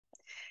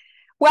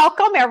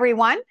Welcome,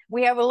 everyone.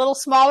 We have a little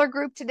smaller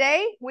group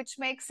today, which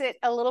makes it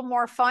a little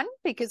more fun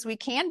because we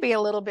can be a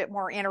little bit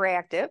more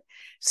interactive.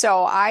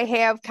 So I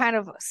have kind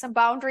of some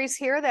boundaries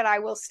here that I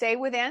will stay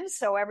within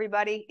so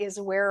everybody is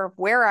aware of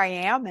where I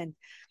am and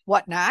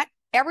whatnot.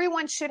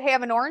 Everyone should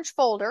have an orange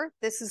folder.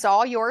 This is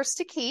all yours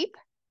to keep.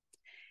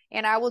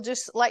 And I will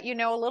just let you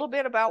know a little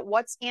bit about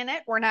what's in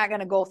it. We're not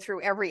going to go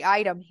through every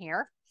item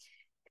here.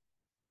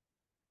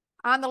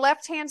 On the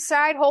left-hand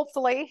side,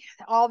 hopefully,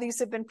 all these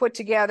have been put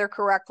together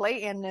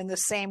correctly and in the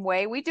same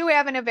way. We do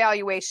have an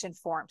evaluation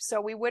form, so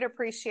we would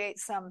appreciate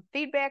some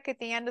feedback at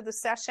the end of the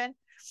session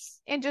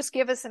and just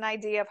give us an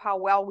idea of how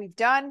well we've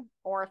done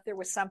or if there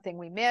was something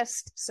we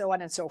missed, so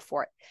on and so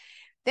forth.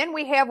 Then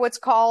we have what's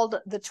called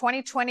the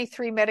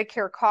 2023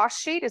 Medicare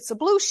cost sheet. It's a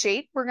blue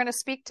sheet. We're going to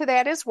speak to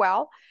that as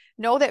well.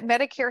 Know that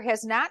Medicare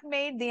has not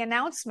made the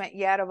announcement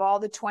yet of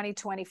all the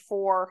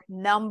 2024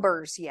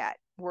 numbers yet.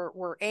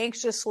 We're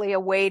anxiously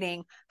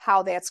awaiting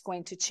how that's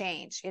going to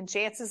change, and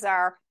chances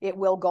are it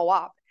will go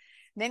up.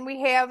 Then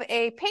we have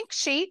a pink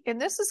sheet, and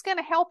this is going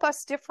to help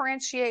us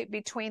differentiate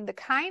between the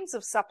kinds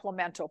of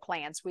supplemental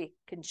plans we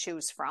can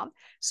choose from.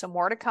 So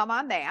more to come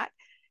on that.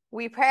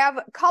 We have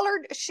a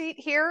colored sheet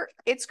here.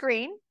 It's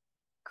green.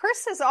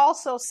 Chris has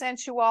also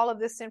sent you all of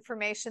this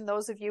information.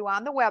 Those of you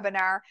on the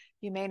webinar,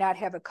 you may not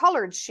have a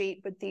colored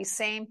sheet, but these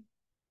same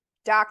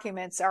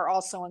documents are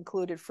also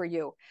included for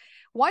you.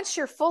 Once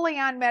you're fully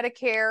on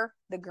Medicare,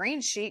 the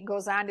green sheet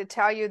goes on to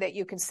tell you that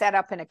you can set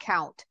up an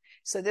account.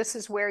 So this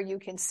is where you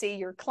can see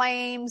your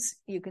claims.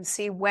 You can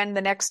see when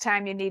the next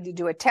time you need to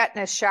do a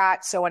tetanus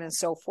shot, so on and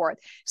so forth.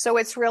 So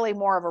it's really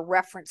more of a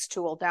reference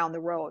tool down the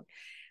road.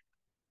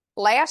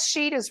 Last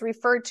sheet is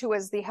referred to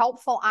as the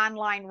helpful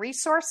online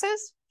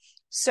resources.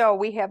 So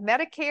we have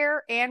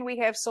Medicare and we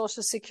have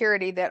Social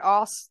Security that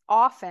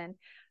often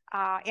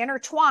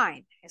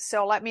intertwine.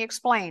 So let me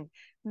explain.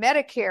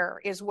 Medicare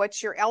is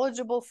what you're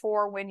eligible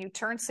for when you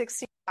turn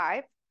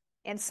 65,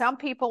 and some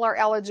people are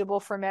eligible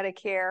for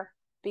Medicare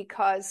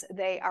because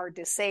they are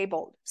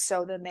disabled.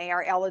 So then they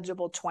are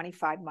eligible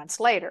 25 months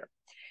later.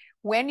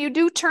 When you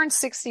do turn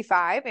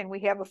 65, and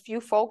we have a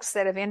few folks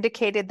that have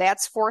indicated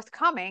that's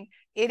forthcoming,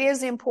 it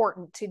is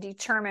important to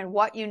determine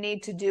what you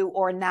need to do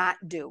or not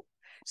do.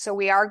 So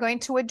we are going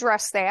to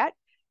address that.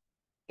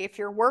 If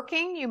you're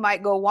working, you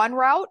might go one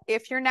route.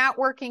 If you're not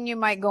working, you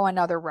might go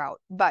another route.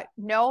 But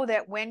know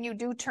that when you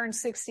do turn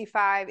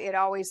 65, it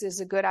always is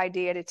a good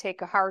idea to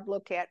take a hard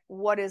look at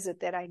what is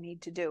it that I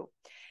need to do.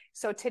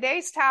 So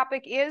today's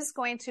topic is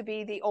going to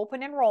be the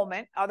open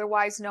enrollment,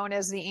 otherwise known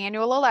as the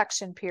annual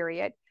election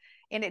period.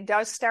 And it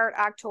does start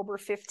October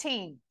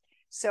 15.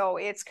 So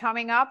it's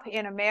coming up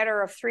in a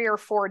matter of 3 or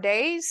 4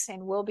 days,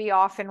 and we'll be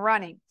off and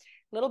running.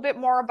 A little bit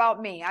more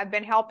about me. I've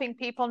been helping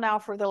people now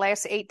for the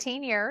last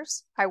 18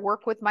 years. I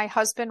work with my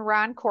husband,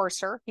 Ron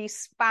Corser.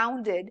 He's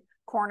founded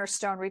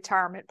Cornerstone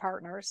Retirement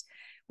Partners.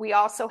 We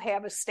also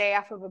have a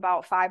staff of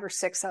about 5 or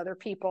 6 other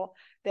people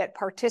that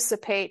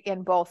participate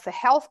in both the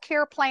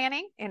healthcare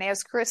planning, and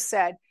as Chris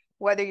said,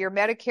 whether you're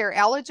Medicare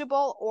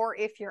eligible or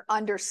if you're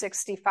under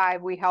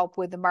 65, we help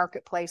with the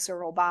Marketplace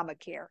or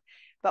Obamacare.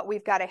 But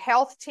we've got a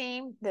health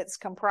team that's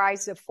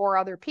comprised of 4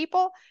 other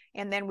people,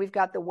 and then we've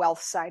got the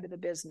wealth side of the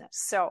business.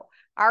 So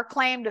our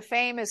claim to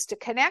fame is to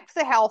connect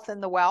the health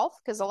and the wealth,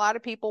 because a lot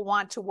of people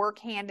want to work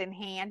hand in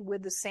hand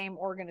with the same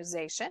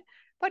organization.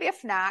 But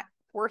if not,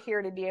 we're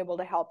here to be able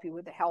to help you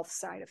with the health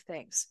side of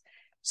things.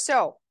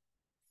 So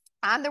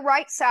on the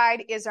right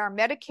side is our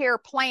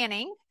Medicare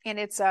planning, and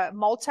it's a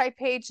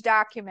multi-page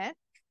document.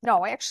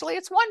 No, actually,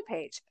 it's 1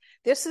 page.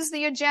 This is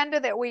the agenda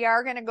that we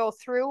are going to go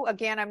through.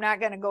 Again, I'm not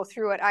going to go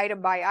through it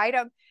item by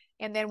item.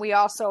 And then we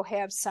also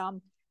have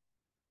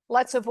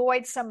let's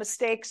avoid some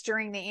mistakes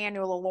during the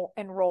annual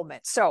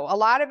enrollment. So a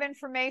lot of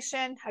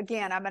information.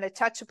 Again, I'm going to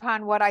touch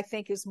upon what I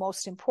think is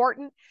most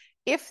important.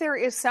 If there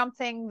is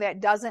something that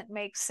doesn't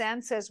make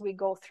sense as we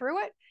go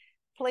through it,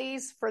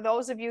 please, for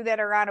those of you that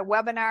are on a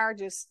webinar,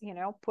 just,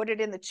 put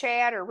it in the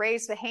chat or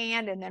raise the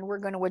hand, and then we're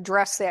going to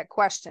address that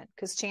question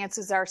because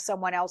chances are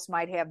someone else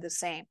might have the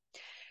same.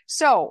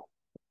 So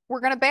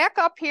we're going to back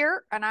up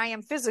here, and I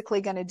am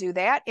physically going to do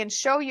that and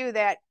show you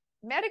that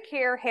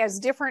Medicare has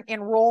different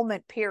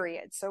enrollment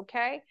periods,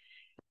 okay?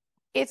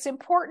 It's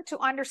important to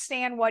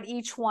understand what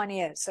each one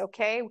is,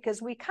 okay?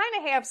 Because we kind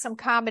of have some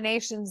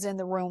combinations in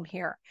the room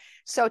here.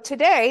 So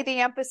today,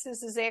 the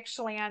emphasis is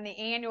actually on the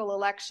annual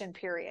election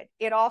period.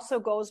 It also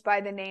goes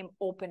by the name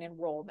open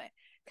enrollment,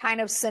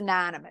 kind of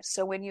synonymous.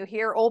 So when you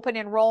hear open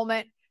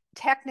enrollment,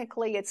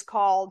 technically it's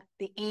called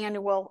the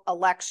annual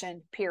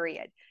election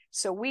period.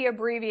 So we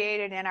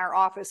abbreviate it in our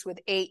office with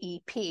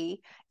AEP,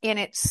 and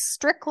it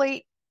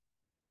strictly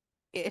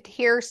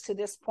adheres to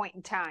this point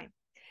in time.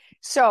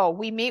 So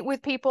we meet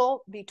with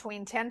people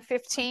between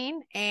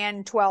 10:15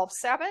 and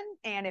 12:07,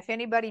 and if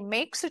anybody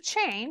makes a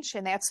change,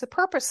 and that's the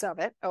purpose of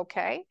it,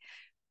 okay,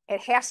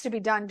 it has to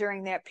be done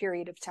during that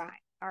period of time,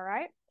 all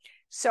right?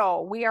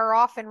 So we are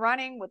off and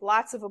running with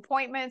lots of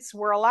appointments.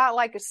 We're a lot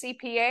like a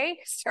CPA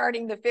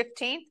starting the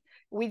 15th.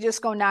 We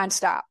just go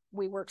nonstop.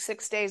 We work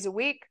 6 days a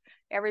week.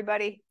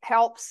 Everybody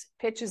helps,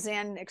 pitches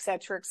in, et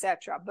cetera,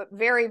 but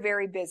very,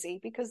 very busy,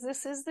 because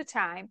this is the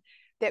time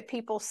that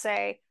people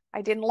say,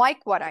 I didn't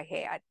like what I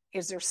had.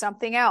 Is there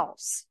something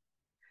else?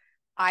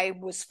 I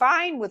was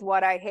fine with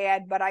what I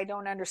had, but I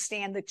don't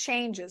understand the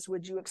changes.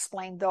 Would you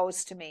explain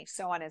those to me?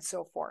 So on and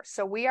so forth.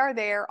 So we are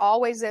there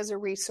always as a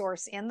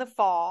resource in the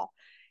fall.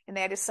 And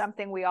that is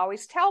something we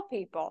always tell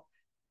people.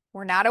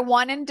 We're not a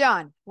one and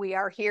done. We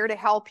are here to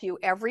help you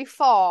every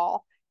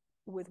fall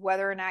with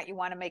whether or not you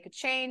want to make a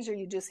change or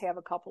you just have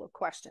a couple of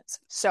questions.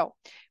 So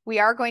we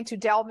are going to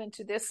delve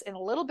into this in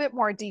a little bit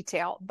more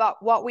detail.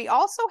 But what we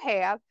also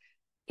have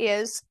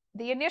is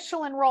the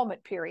initial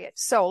enrollment period.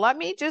 So let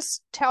me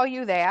just tell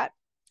you that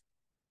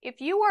if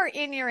you are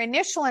in your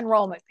initial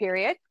enrollment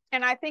period,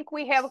 and I think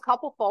we have a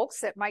couple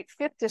folks that might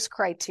fit this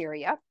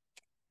criteria,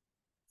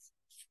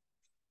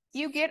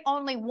 you get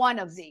only one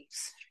of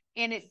these,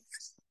 and it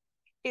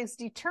is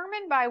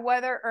determined by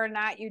whether or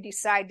not you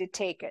decide to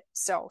take it.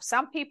 So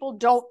some people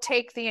don't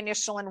take the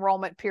initial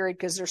enrollment period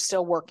because they're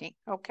still working,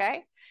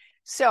 okay?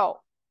 So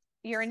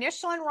your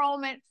initial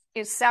enrollment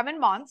is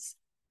 7 months.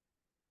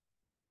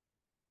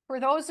 For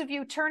those of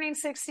you turning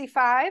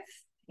 65,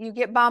 you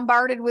get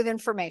bombarded with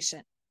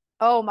information.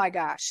 Oh my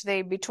gosh,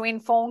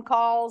 between phone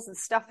calls and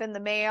stuff in the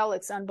mail,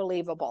 it's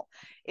unbelievable.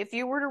 If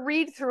you were to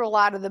read through a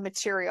lot of the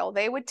material,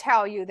 they would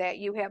tell you that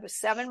you have a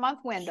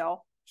 7-month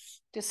window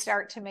to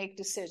start to make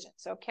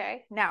decisions,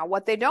 okay? Now,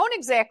 what they don't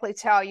exactly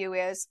tell you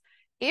is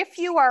if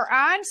you are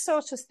on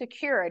Social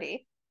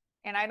Security,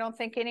 and I don't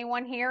think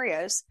anyone here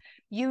is,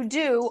 you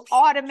do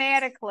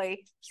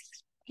automatically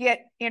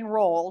get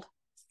enrolled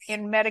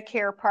in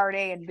Medicare Part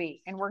A and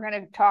B. And we're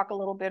going to talk a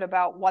little bit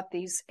about what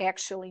these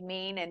actually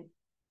mean, and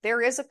there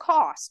is a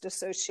cost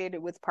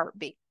associated with Part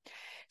B.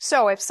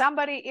 So if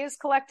somebody is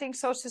collecting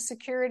Social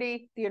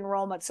Security, the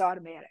enrollment's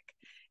automatic.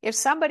 If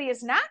somebody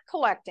is not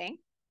collecting,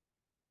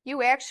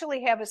 you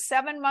actually have a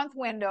 7-month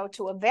window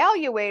to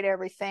evaluate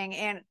everything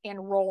and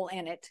enroll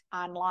in it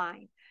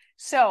online.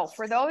 So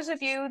for those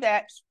of you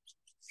that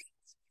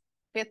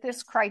fit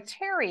this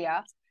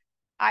criteria,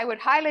 I would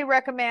highly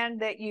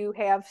recommend that you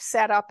have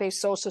set up a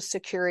Social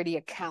Security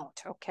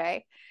account,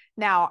 okay?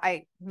 Now,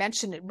 I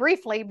mentioned it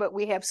briefly, but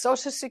we have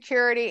Social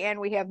Security and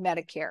we have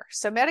Medicare.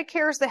 So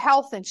Medicare is the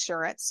health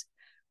insurance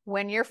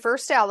when you're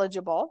first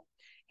eligible,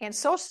 and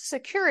Social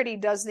Security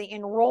does the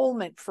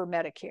enrollment for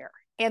Medicare,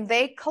 and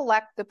they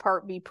collect the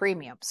Part B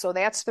premium. So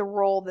that's the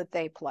role that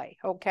they play,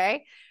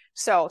 okay?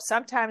 So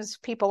sometimes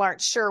people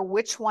aren't sure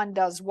which one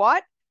does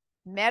what.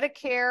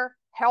 Medicare,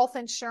 health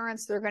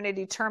insurance, they're going to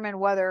determine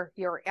whether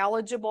you're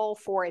eligible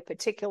for a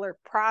particular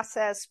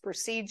process,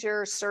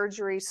 procedure,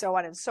 surgery, so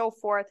on and so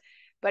forth.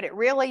 But it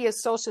really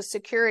is Social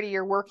Security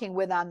you're working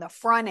with on the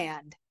front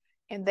end,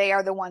 and they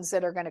are the ones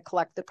that are going to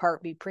collect the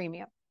Part B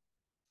premium.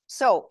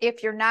 So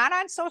if you're not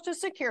on Social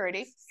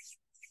Security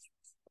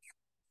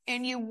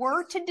and you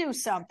were to do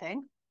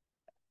something,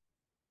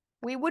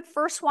 we would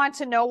first want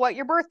to know what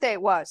your birth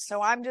date was.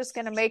 So I'm just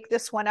going to make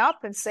this one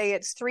up and say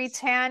it's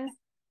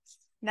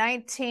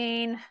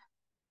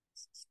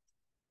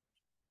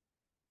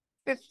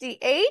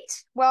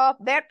 3/10/1958. Well,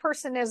 that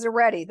person is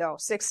already, though,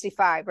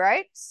 65,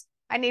 right?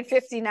 I need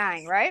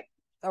 59, right?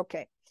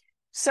 Okay.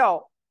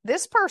 So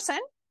this person,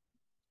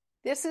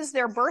 this is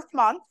their birth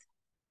month.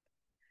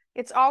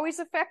 It's always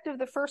effective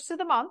the first of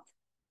the month,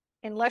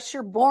 unless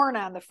you're born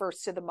on the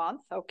first of the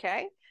month,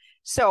 okay?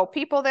 So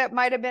people that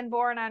might have been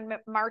born on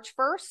March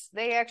 1st,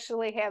 they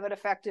actually have it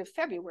effective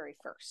February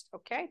 1st,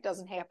 okay?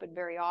 Doesn't happen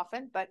very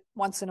often, but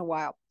once in a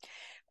while.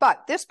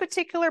 But this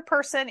particular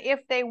person,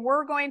 if they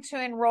were going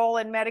to enroll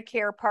in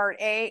Medicare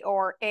Part A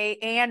or A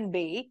and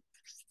B,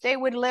 they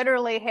would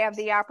literally have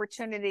the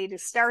opportunity to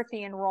start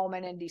the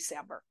enrollment in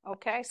December,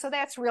 okay? So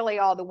that's really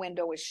all the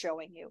window is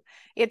showing you.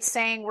 It's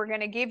saying we're going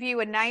to give you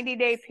a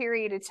 90-day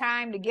period of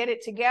time to get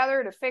it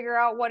together, to figure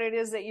out what it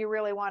is that you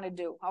really want to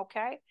do,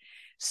 okay?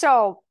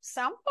 So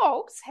some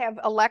folks have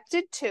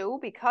elected to,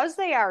 because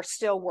they are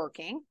still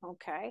working,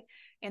 okay?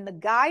 And the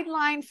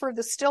guideline for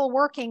the still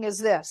working is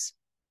this.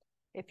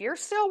 If you're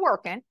still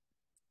working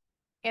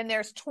and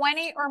there's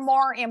 20 or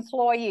more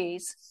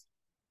employees,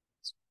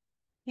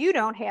 you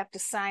don't have to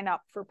sign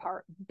up for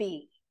Part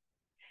B.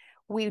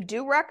 We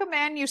do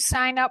recommend you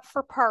sign up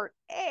for Part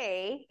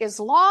A as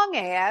long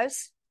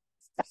as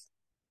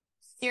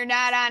you're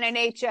not on an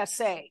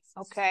HSA,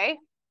 okay?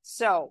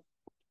 So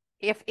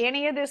if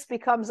any of this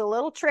becomes a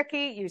little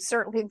tricky, you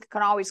certainly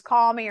can always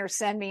call me or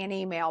send me an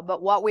email.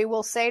 But what we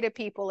will say to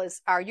people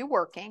is, are you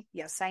working?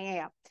 Yes, I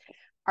am.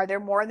 Are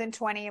there more than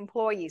 20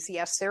 employees?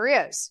 Yes,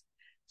 there is.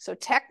 So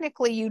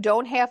technically, you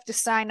don't have to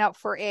sign up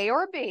for A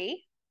or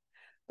B.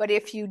 But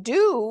if you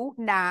do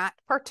not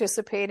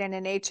participate in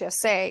an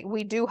HSA,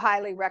 we do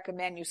highly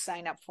recommend you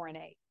sign up for an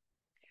A,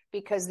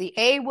 because the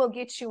A will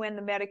get you in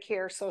the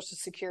Medicare Social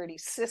Security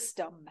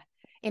system,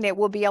 and it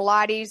will be a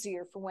lot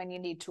easier for when you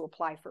need to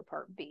apply for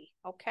Part B,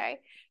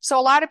 okay? So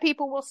a lot of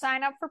people will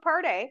sign up for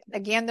Part A.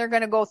 Again, they're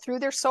going to go through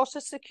their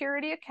Social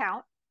Security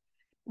account.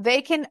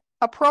 They can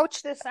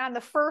approach this on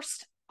the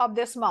first of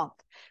this month.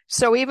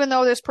 So even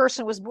though this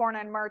person was born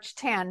on March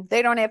 10,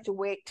 they don't have to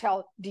wait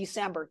till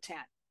December 10.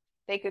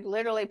 They could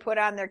literally put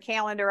on their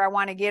calendar, I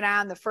want to get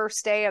on the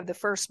first day of the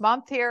first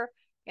month here,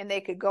 and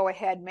they could go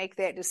ahead and make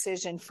that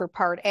decision for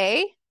Part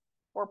A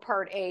or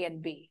Part A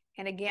and B.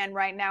 And again,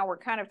 right now we're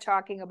kind of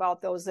talking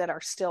about those that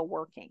are still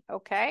working,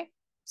 okay?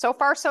 So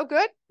far, so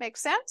good?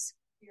 Makes sense?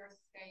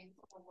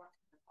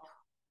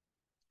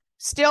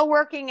 Still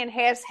working and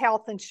has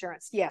health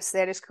insurance. Yes,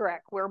 that is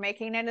correct. We're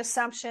making an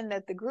assumption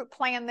that the group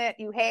plan that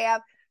you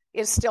have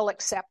is still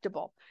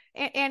acceptable.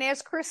 And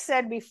as Chris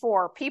said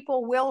before,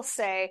 people will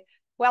say,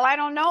 well, I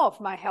don't know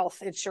if my health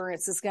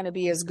insurance is going to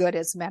be as good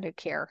as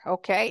Medicare,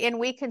 okay? And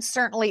we can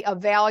certainly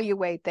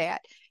evaluate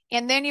that.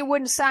 And then you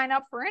wouldn't sign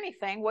up for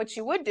anything. What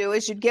you would do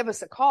is you'd give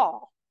us a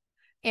call.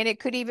 And it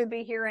could even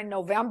be here in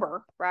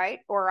November, right?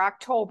 Or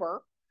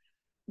October.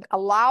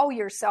 Allow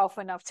yourself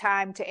enough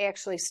time to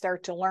actually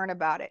start to learn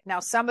about it. Now,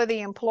 some of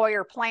the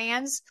employer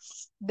plans,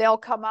 they'll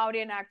come out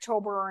in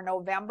October or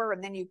November,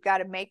 and then you've got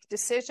to make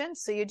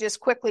decisions. So you just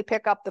quickly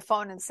pick up the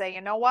phone and say,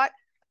 you know what?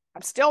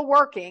 I'm still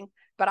working,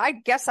 but I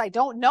guess I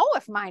don't know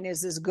if mine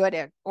is as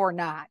good or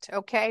not.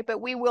 Okay. But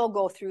we will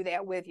go through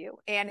that with you.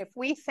 And if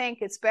we think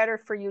it's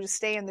better for you to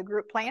stay in the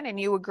group plan and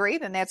you agree,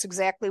 then that's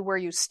exactly where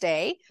you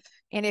stay.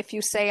 And if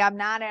you say, I'm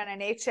not on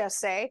an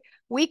HSA,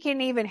 we can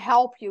even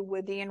help you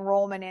with the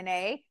enrollment in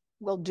A.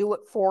 We'll do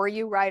it for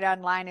you right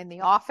online in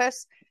the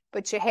office,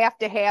 but you have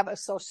to have a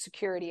Social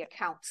Security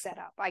account set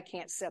up. I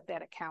can't set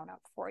that account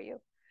up for you.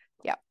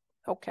 Yep.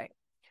 Okay.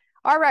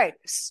 All right.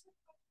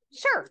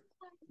 Sure.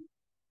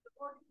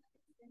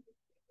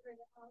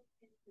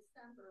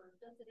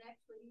 Does it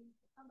actually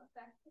become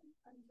effective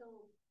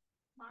until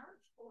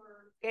March,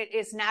 or? It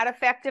is not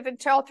effective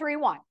until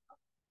 3/1.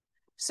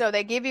 So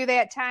they give you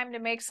that time to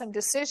make some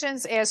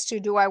decisions as to,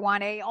 do I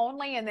want A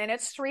only and then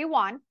it's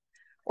 3/1,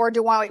 or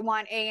do I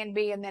want A and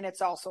B and then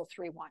it's also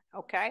 3/1,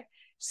 okay?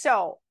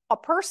 So a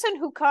person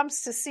who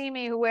comes to see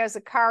me who has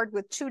a card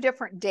with 2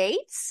 different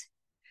dates,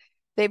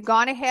 they've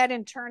gone ahead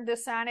and turned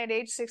this on at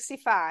age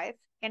 65,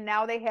 and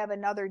now they have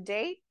another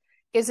date,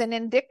 is an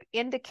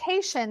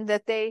indication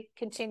that they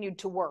continued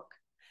to work,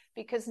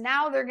 because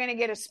now they're going to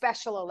get a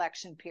special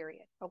election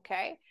period,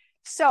 okay?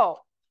 So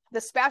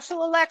the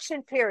special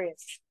election period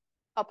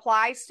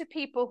applies to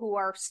people who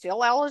are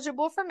still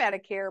eligible for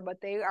Medicare,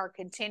 but they are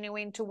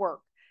continuing to work.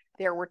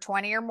 There were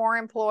 20 or more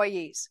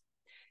employees.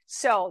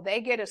 So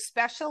they get a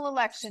special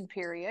election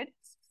period.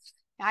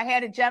 I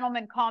had a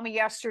gentleman call me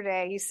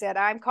yesterday. He said,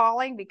 I'm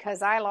calling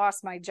because I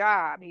lost my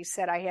job. He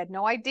said, I had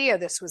no idea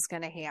this was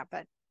going to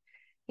happen.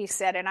 He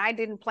said, and I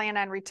didn't plan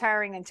on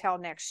retiring until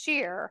next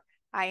year.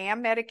 I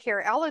am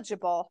Medicare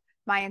eligible.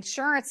 My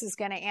insurance is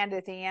going to end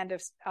at the end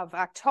of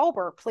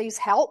October. Please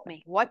help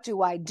me. What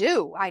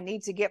do? I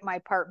need to get my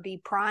Part B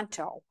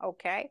pronto.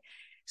 Okay.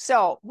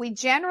 So we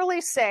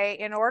generally say,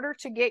 in order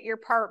to get your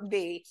Part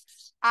B,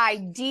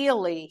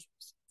 ideally,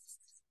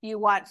 you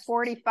want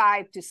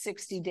 45 to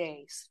 60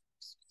 days.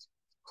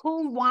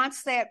 Who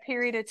wants that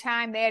period of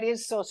time? That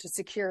is Social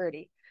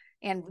Security.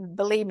 And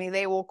believe me,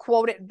 they will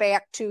quote it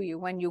back to you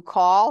when you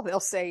call.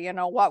 They'll say, you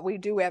know what, we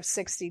do have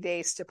 60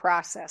 days to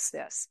process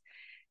this.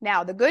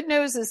 Now, the good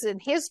news is, in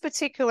his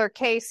particular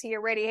case, he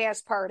already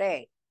has Part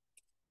A.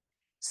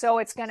 So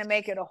it's going to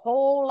make it a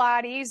whole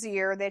lot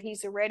easier that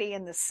he's already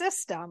in the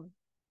system.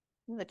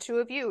 And the 2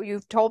 of you,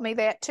 you've told me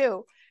that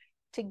too,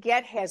 to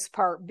get his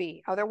Part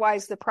B.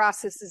 Otherwise, the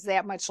process is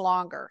that much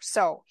longer.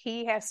 So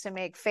he has to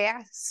make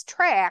fast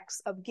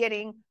tracks of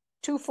getting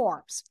 2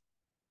 forms.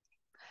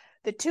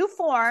 The 2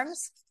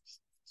 forms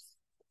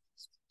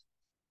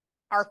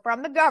are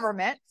from the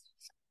government.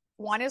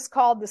 One is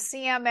called the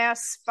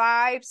CMS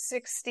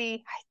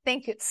 560, I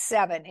think it's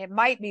 7. It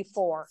might be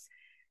 4.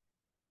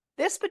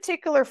 This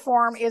particular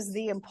form is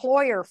the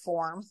employer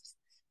form.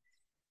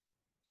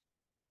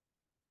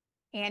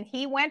 And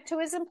he went to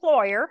his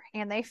employer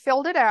and they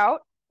filled it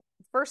out.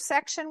 The first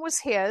section was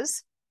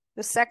his.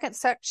 The second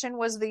section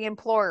was the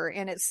employer.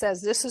 And it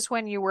says, this is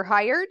when you were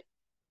hired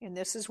and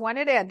this is when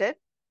it ended.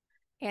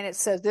 And it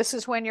says, this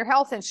is when your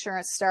health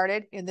insurance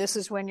started, and this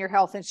is when your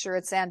health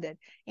insurance ended.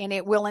 And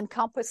it will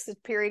encompass the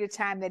period of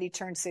time that he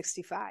turned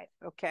 65,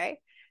 okay?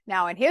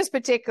 Now, in his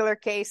particular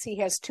case, he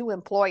has 2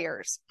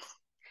 employers.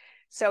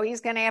 So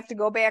he's going to have to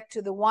go back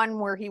to the one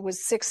where he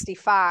was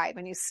 65,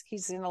 and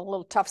he's in a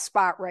little tough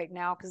spot right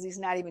now because he's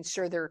not even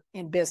sure they're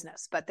in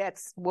business, but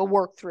we'll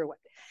work through it.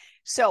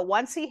 So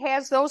once he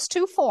has those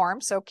 2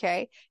 forms,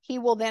 okay, he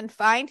will then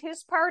find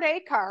his Part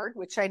A card,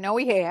 which I know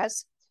he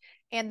has.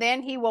 And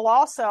then he will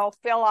also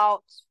fill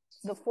out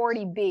the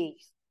 40B.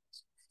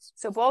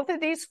 So both of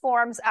these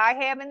forms I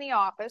have in the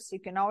office. You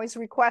can always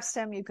request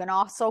them. You can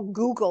also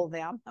Google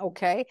them,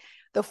 okay?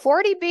 The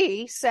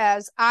 40B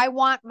says, I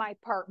want my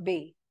Part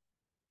B.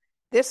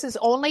 This is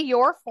only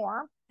your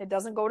form. It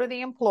doesn't go to the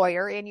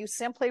employer. And you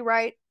simply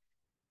write,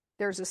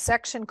 there's a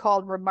section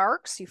called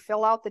Remarks. You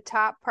fill out the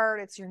top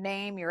part. It's your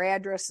name, your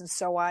address, and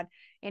so on.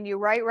 And you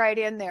write right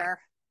in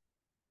there,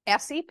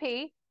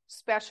 SEP,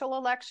 special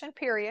election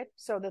period,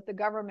 so that the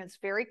government's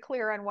very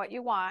clear on what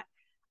you want.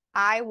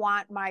 I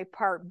want my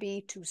Part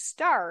B to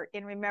start.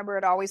 And remember,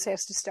 it always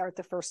has to start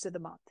the first of the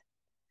month.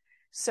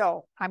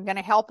 So I'm going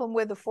to help him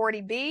with the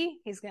 40B.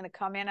 He's going to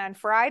come in on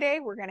Friday.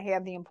 We're going to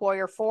have the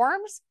employer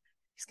forms.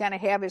 He's going to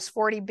have his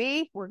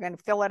 40B. We're going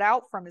to fill it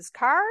out from his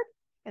card.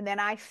 And then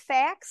I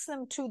fax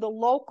them to the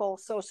local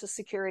Social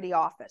Security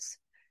office.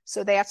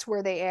 So that's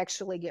where they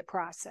actually get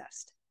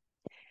processed.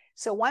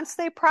 So once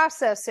they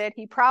process it,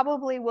 he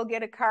probably will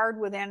get a card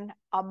within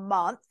a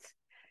month.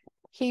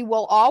 He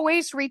will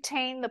always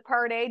retain the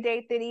Part A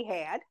date that he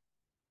had.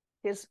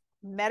 His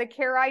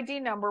Medicare ID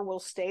number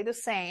will stay the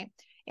same.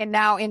 And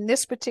now in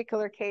this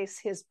particular case,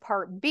 his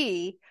Part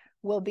B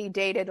will be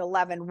dated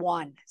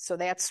 11/1. So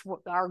that's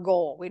our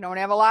goal. We don't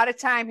have a lot of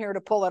time here to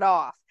pull it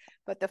off,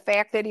 but the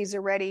fact that he's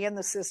already in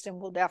the system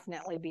will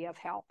definitely be of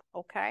help.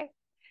 Okay.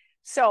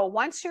 So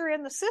once you're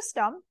in the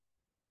system,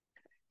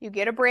 you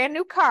get a brand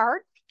new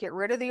card. Get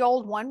rid of the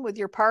old one with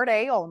your Part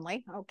A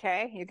only,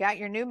 okay? You got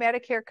your new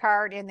Medicare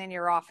card, and then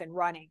you're off and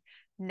running.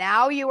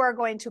 Now you are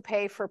going to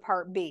pay for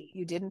Part B.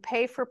 You didn't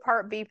pay for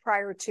Part B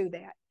prior to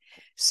that.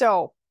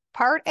 So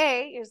Part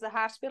A is the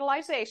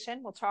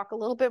hospitalization. We'll talk a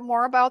little bit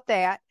more about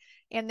that.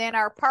 And then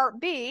our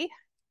Part B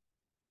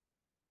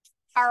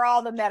are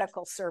all the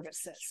medical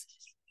services.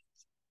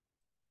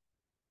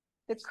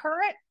 The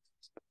current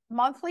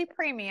monthly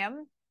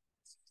premium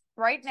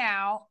right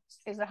now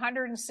is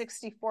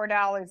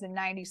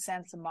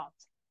 $164.90 a month.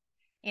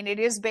 And it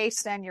is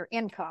based on your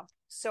income.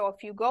 So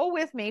if you go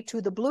with me to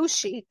the blue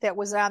sheet that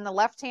was on the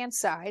left-hand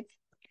side,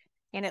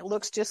 and it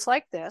looks just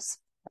like this,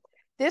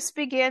 this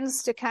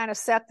begins to kind of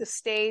set the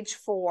stage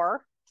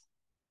for,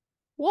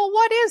 well,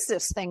 what is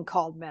this thing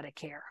called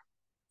Medicare?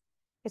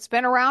 It's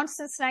been around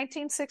since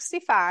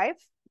 1965.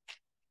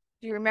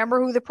 Do you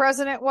remember who the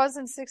president was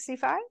in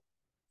 65?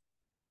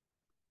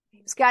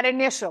 He's got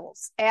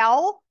initials,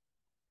 L,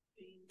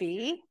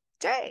 B,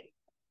 J.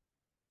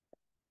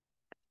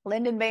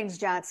 Lyndon Baines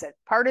Johnson,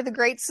 part of the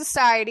Great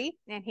Society.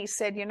 And he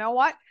said, you know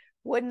what?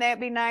 Wouldn't that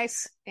be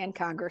nice? And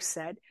Congress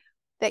said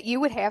that you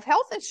would have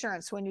health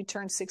insurance when you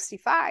turn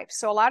 65.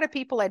 So a lot of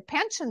people had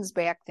pensions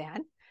back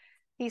then.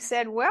 He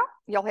said, well,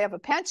 you'll have a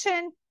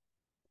pension.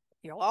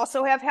 You'll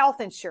also have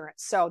health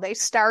insurance. So they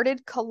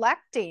started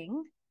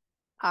collecting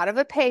out of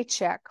a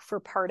paycheck for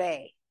Part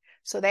A.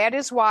 So that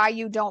is why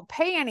you don't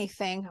pay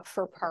anything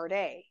for Part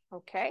A.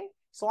 Okay.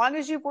 As long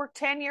as you've worked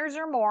 10 years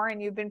or more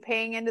and you've been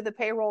paying into the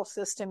payroll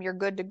system, you're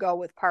good to go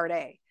with Part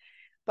A.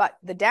 But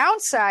the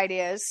downside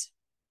is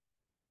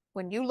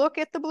when you look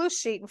at the blue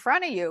sheet in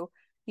front of you,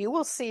 you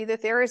will see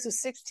that there is a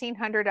 $1,600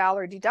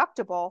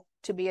 deductible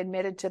to be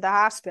admitted to the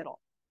hospital.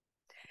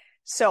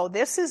 So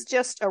this is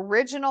just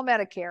original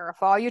Medicare.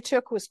 If all you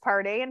took was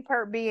Part A and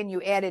Part B and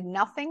you added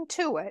nothing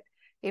to it,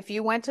 if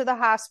you went to the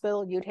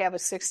hospital, you'd have a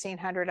 $1,600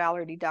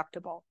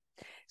 deductible.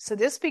 So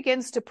this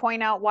begins to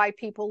point out why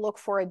people look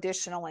for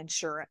additional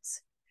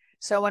insurance.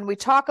 So when we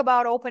talk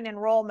about open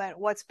enrollment,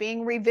 what's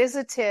being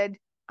revisited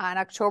on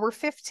October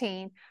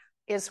 15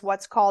 is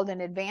what's called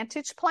an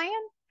Advantage plan,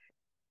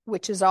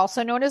 which is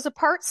also known as a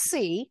Part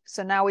C.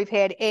 So now we've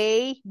had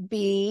A,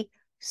 B,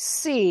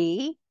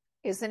 C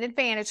is an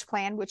Advantage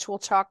plan, which we'll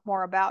talk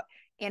more about,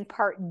 in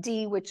Part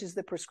D, which is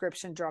the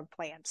prescription drug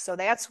plan. So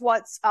that's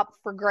what's up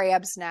for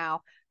grabs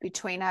now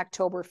between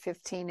October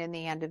 15 and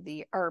the end of the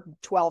year, or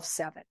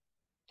 12/7.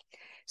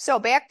 So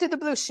back to the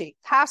blue sheet.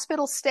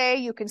 Hospital stay,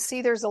 you can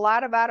see there's a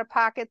lot of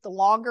out-of-pocket the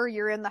longer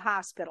you're in the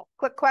hospital.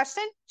 Quick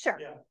question? Sure.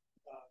 Yeah,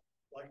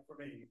 like for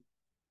me,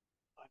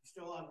 I'm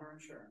still on her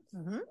insurance,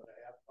 but I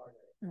have Part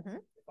A.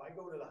 If I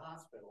go to the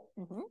hospital,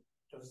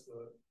 does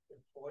the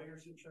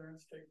employer's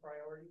insurance take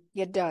priority?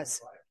 It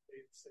does.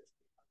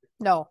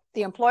 No,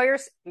 the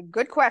employer's,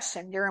 good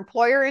question. Your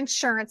employer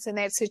insurance in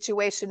that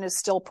situation is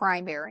still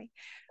primary.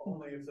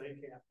 Only if they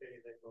can't pay,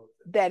 they go to.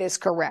 That is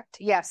correct.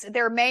 Yes,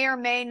 there may or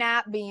may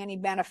not be any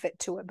benefit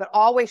to it, but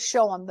always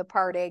show them the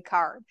Part A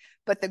card.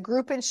 But the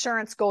group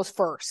insurance goes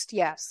first,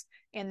 yes.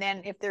 And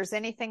then if there's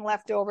anything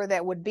left over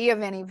that would be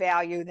of any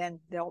value,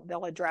 then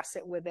they'll address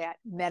it with that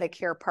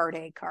Medicare Part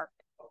A card.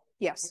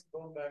 Yes.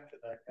 Going back to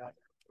that guy.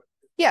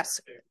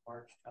 Yes.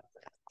 March 10th.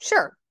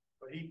 Sure.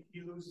 But he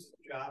loses his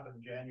job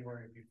in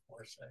January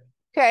before, say.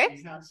 Okay.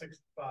 He's not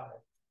 65.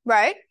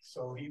 Right.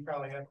 So he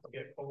probably has to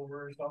get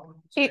COBRA or something.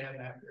 Stay in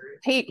that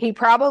period. He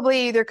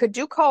probably either could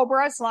do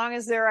COBRA as long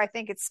as I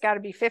think it's got to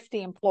be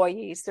 50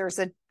 employees. There's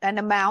an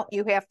amount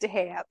you have to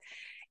have.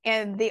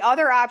 And the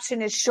other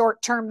option is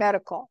short-term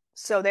medical.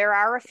 So there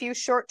are a few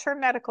short-term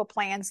medical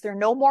plans. They're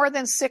no more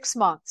than 6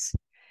 months.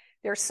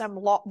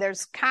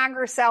 There's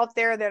Congress out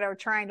there that are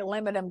trying to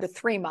limit them to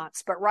 3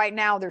 months, but right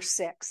now they're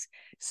 6.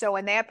 So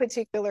in that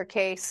particular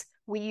case,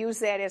 we use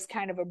that as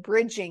kind of a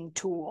bridging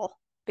tool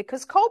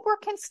because COBRA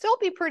can still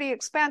be pretty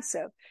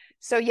expensive.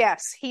 So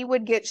yes, he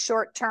would get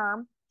short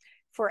term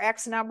for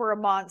X number of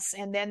months,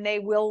 and then they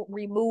will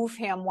remove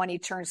him when he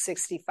turns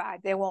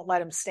 65. They won't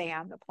let him stay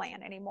on the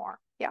plan anymore.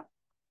 Yeah.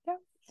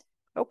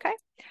 Okay.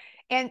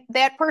 And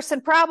that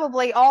person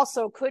probably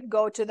also could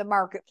go to the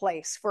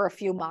marketplace for a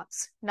few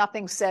months.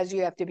 Nothing says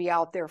you have to be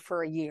out there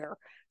for a year.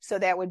 So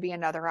that would be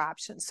another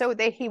option. So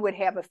he would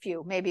have a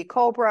few, maybe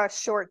COBRA,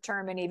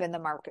 short-term, and even the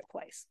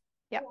marketplace.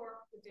 Yep. Or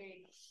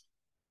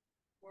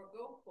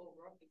go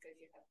COBRA because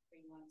you have 3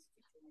 months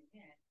to join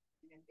in.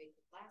 And if they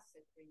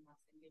lasted 3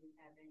 months and didn't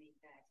have any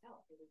bad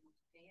health, they wouldn't have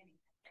to pay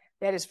anything.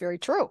 That is very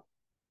true.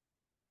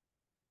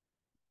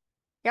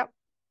 Yep,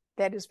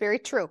 that is very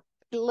true.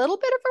 A little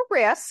bit of a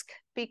risk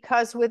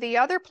because with the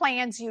other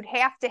plans, you'd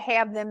have to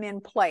have them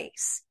in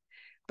place.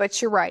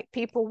 But you're right.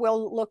 People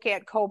will look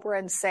at COBRA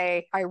and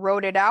say, I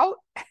wrote it out.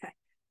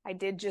 I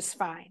did just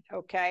fine.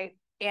 Okay.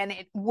 And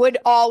it would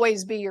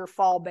always be your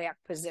fallback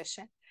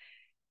position.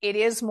 It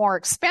is more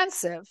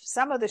expensive.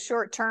 Some of the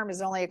short term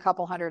is only a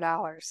couple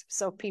 $100.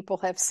 So people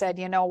have said,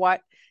 you know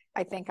what?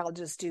 I think I'll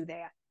just do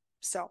that.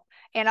 So,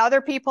 and other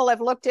people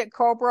have looked at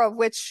COBRA, of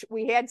which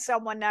we had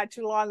someone not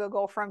too long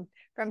ago from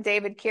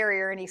David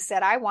Carrier, and he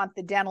said, I want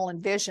the dental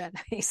and vision.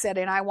 He said,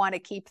 and I want to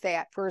keep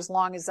that for as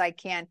long as I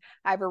can.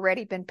 I've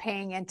already been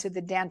paying into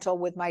the dental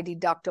with my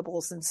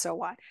deductibles and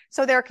so on.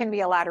 So there can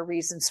be a lot of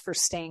reasons for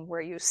staying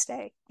where you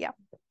stay. Yeah.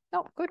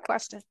 No, good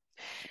question.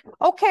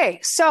 Okay.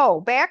 So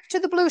back to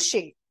the blue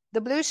sheet. The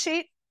blue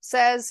sheet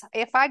says,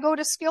 if I go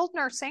to skilled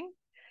nursing,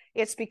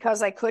 it's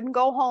because I couldn't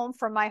go home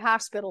from my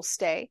hospital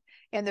stay.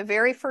 And the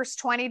very first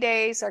 20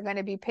 days are going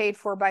to be paid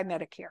for by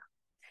Medicare.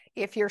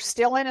 If you're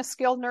still in a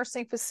skilled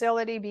nursing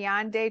facility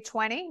beyond day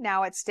 20,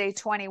 now it's day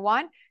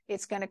 21,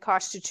 it's going to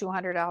cost you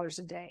 $200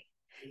 a day.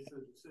 Is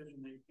the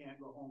decision that you can't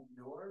go home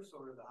yours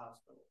or the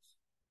hospital's?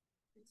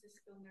 It's a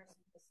skilled nursing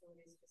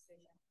facility's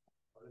decision.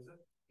 What is it?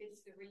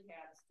 It's the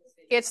rehab's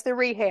decision. It's the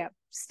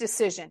rehab's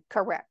decision,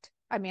 correct.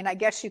 I mean, I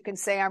guess you can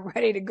say I'm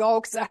ready to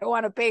go because I don't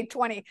want to pay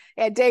 20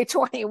 at day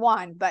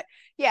 21. But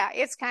yeah,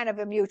 it's kind of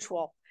a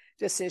mutual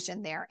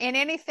decision there. And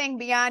anything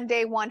beyond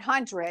day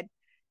 100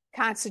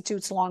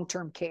 constitutes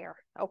long-term care.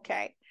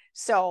 Okay.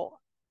 So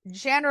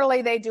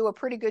generally they do a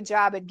pretty good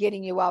job at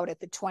getting you out at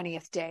the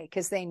 20th day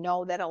because they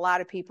know that a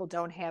lot of people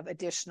don't have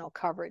additional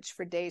coverage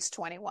for days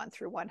 21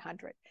 through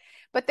 100.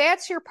 But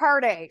that's your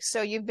Part A.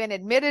 So you've been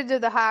admitted to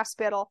the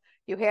hospital.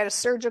 You had a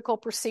surgical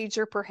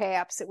procedure,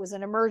 perhaps. It was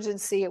an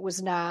emergency. It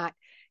was not.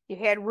 You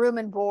had room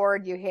and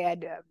board. You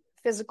had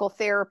physical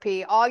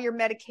therapy. All your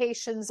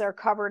medications are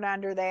covered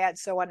under that,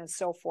 so on and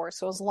so forth.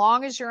 So as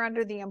long as you're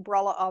under the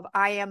umbrella of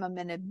I am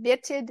an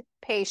admitted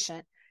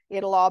patient,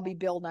 it'll all be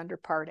billed under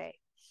Part A.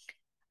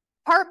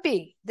 Part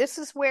B, this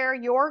is where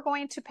you're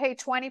going to pay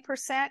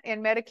 20%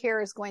 and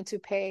Medicare is going to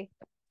pay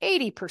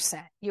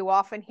 80%. You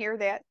often hear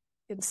that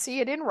and see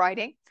it in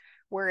writing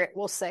where it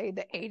will say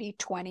the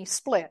 80-20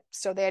 split.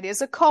 So that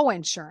is a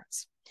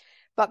co-insurance.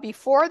 But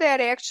before that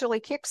actually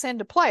kicks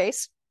into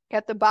place,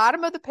 at the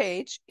bottom of the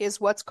page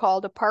is what's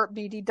called a Part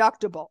B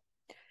deductible.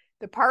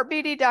 The Part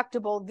B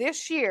deductible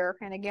this year,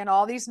 and again,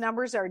 all these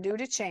numbers are due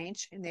to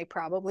change, and they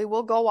probably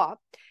will go up.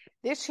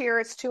 This year,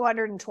 it's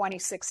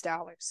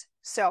 $226.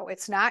 So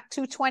it's not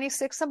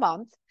 $226 a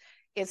month.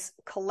 It's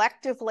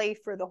collectively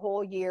for the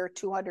whole year,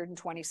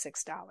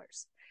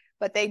 $226.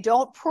 But they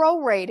don't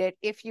prorate it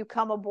if you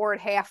come aboard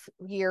half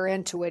year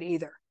into it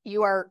either.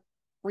 You are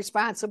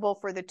responsible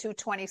for the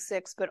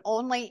 $226, but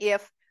only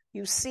if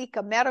you seek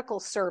a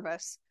medical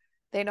service.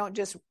 They don't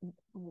just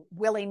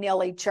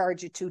willy-nilly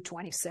charge you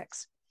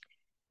 $226.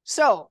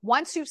 So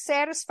once you've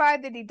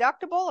satisfied the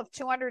deductible of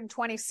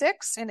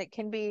 $226, and it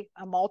can be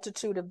a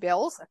multitude of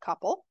bills, a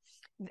couple,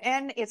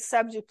 then it's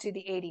subject to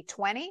the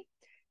 80-20.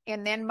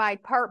 And then my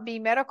Part B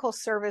medical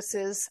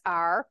services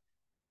are,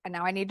 and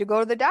now I need to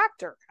go to the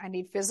doctor. I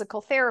need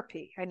physical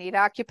therapy. I need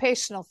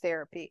occupational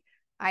therapy.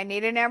 I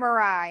need an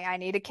MRI. I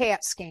need a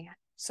CAT scan,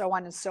 so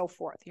on and so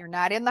forth. You're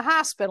not in the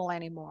hospital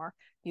anymore.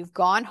 You've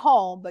gone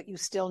home, but you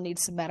still need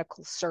some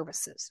medical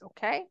services,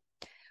 okay?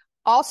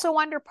 Also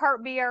under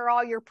Part B are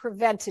all your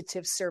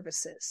preventative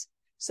services.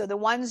 So the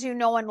ones you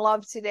know and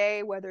love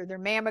today, whether they're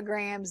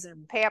mammograms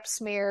and pap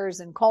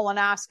smears and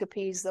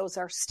colonoscopies, those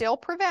are still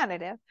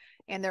preventative,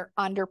 and they're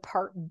under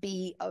Part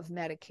B of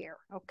Medicare,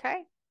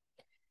 okay?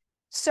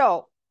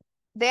 So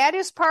that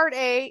is Part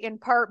A and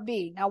Part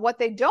B. Now, what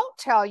they don't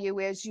tell you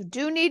is you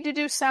do need to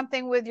do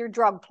something with your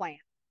drug plan.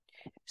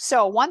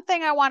 So one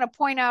thing I want to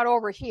point out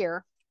over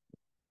here,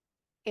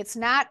 it's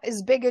not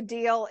as big a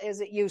deal as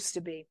it used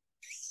to be.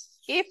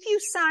 If you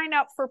sign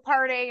up for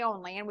Part A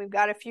only, and we've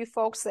got a few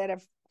folks that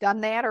have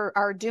done that or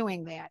are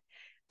doing that,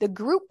 the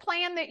group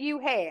plan that you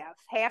have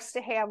has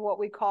to have what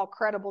we call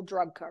credible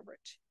drug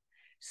coverage.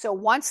 So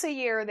once a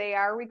year, they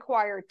are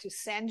required to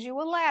send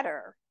you a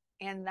letter,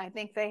 and I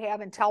think they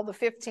have until the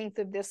 15th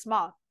of this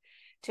month,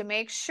 to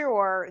make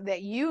sure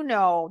that you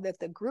know that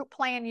the group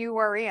plan you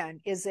are in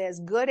is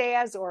as good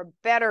as or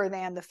better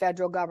than the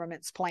federal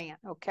government's plan,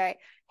 okay?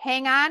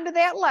 Hang on to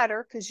that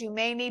letter because you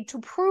may need to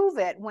prove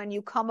it when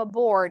you come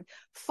aboard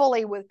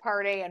fully with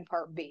Part A and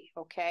Part B,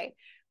 okay?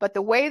 But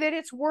the way that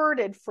it's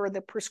worded for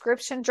the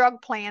prescription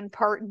drug plan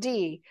Part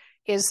D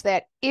is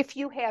that if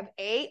you have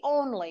A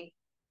only,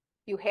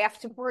 You have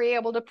to be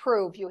able to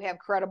prove you have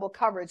credible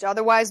coverage.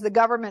 Otherwise, the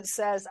government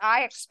says,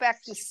 I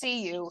expect to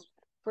see you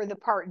for the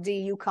Part D.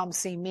 You come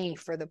see me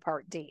for the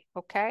Part D.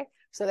 Okay?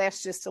 So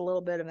that's just a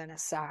little bit of an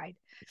aside.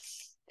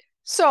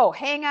 So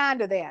hang on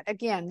to that.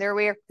 Again,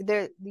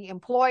 the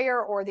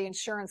employer or the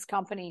insurance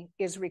company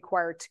is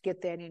required to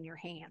get that in your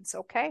hands.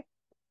 Okay?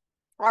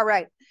 All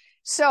right.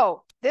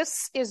 So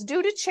this is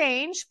due to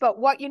change, but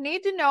what you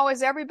need to know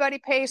is everybody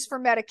pays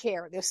for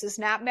Medicare. This is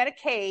not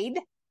Medicaid.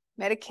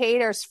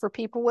 Medicaid is for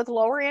people with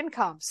lower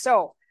income.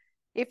 So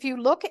if you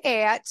look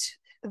at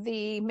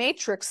the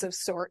matrix of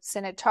sorts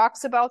and it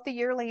talks about the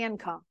yearly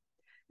income.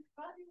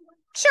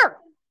 Sure.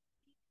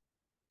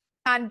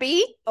 On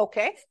B,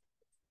 okay.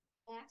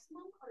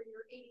 Maximum or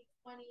your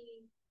 80/20?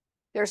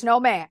 There's no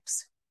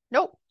max.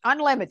 Nope,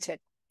 unlimited.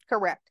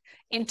 Correct.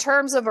 In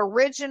terms of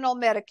original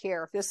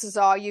Medicare, if this is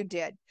all you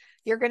did,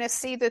 you're going to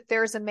see that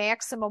there's a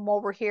maximum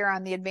over here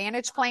on the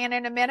Advantage plan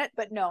in a minute,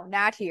 but no,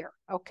 not here.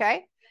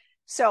 Okay.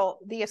 So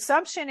the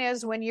assumption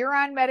is when you're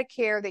on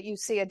Medicare that you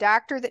see a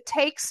doctor that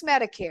takes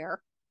Medicare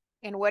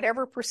and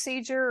whatever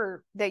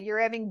procedure that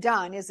you're having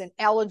done is an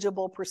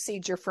eligible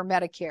procedure for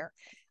Medicare.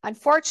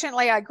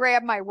 Unfortunately, I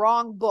grabbed my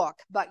wrong book,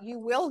 but you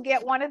will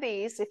get one of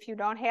these if you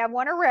don't have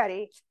one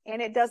already.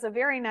 And it does a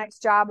very nice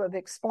job of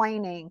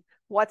explaining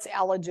what's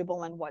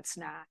eligible and what's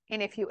not.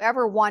 And if you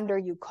ever wonder,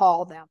 you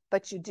call them,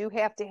 but you do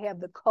have to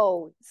have the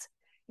codes.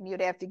 And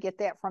you'd have to get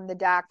that from the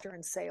doctor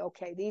and say,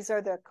 okay, these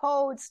are the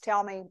codes.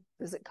 Tell me,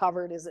 is it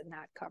covered? Is it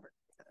not covered?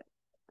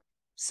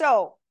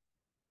 So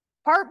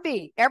Part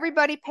B,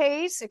 everybody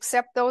pays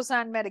except those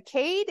on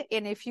Medicaid.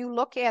 And if you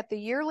look at the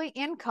yearly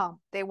income,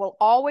 they will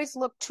always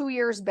look 2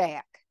 years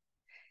back.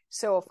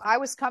 So if I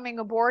was coming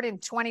aboard in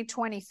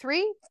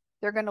 2023,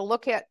 they're going to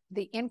look at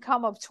the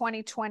income of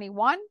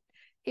 2021.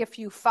 If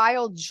you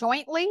filed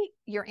jointly,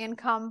 your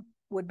income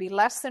would be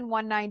less than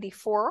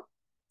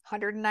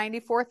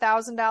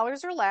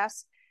 $194,000 or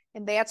less.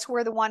 And that's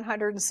where the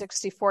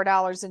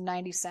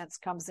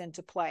 $164.90 comes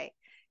into play.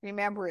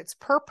 Remember, it's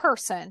per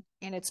person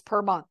and it's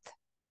per month.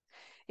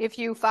 If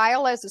you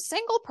file as a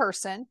single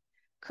person,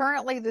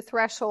 currently the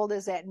threshold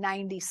is at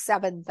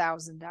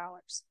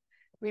 $97,000.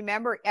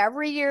 Remember,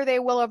 every year they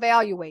will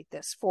evaluate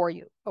this for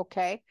you,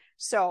 okay?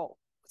 So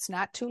it's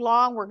not too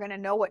long. We're going to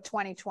know what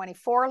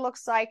 2024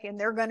 looks like, and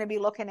they're going to be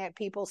looking at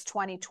people's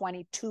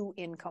 2022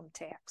 income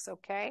tax,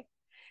 okay?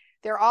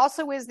 There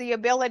also is the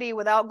ability,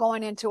 without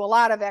going into a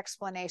lot of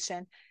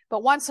explanation,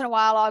 but once in a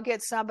while I'll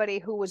get somebody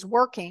who was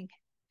working,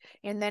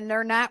 and then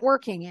they're not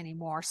working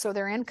anymore, so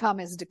their income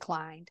has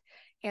declined.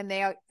 And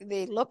they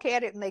look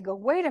at it and they go,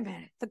 wait a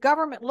minute, the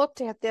government looked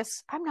at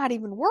this. I'm not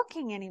even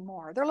working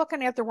anymore. They're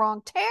looking at the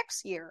wrong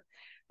tax year.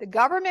 The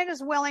government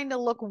is willing to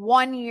look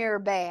 1 year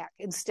back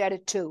instead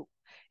of 2.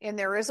 And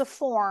there is a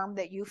form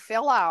that you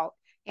fill out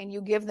and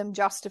you give them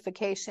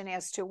justification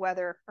as to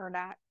whether or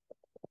not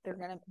they're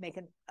going to make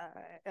a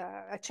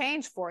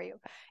change for you.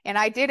 And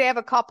I did have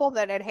a couple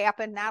that had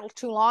happened not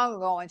too long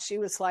ago, and she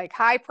was like,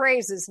 high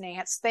praises,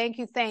 Nance. Thank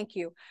you,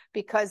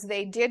 because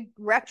they did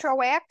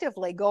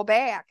retroactively go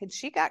back, and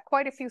she got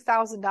quite a few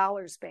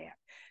 $1,000s back.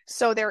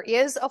 So there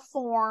is a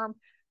form,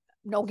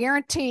 no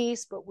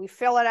guarantees, but we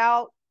fill it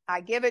out.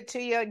 I give it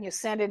to you, and you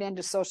send it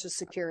into Social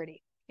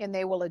Security, and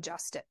they will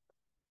adjust it,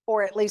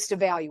 or at least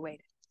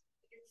evaluate it.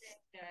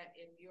 That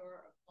if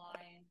you're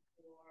applying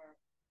for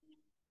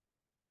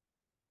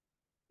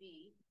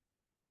B,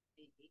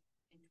 in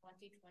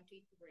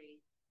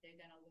 2023, they're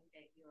going to look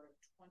at your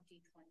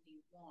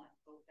 2021,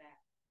 go back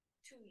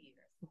 2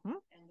 years,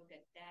 and look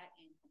at that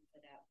income for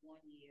that 1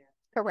 year.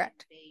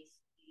 Correct. Base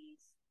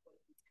fees, what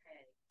you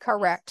pay.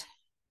 Correct.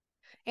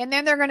 And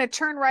then they're going to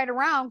turn right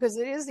around because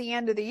it is the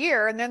end of the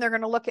year, and then they're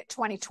going to look at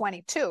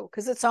 2022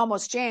 because it's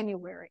almost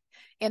January.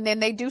 And then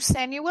they do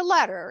send you a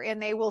letter,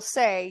 and they will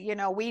say, you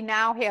know, we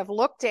now have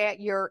looked at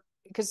your,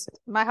 because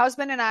my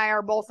husband and I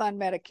are both on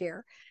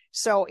Medicare.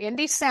 So in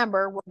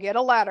December, we'll get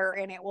a letter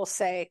and it will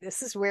say,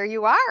 this is where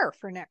you are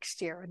for next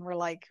year. And we're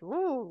like,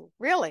 ooh,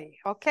 really?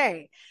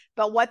 Okay.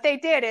 But what they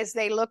did is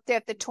they looked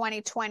at the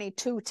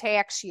 2022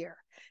 tax year.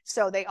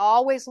 So they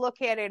always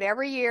look at it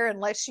every year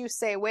unless you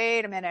say,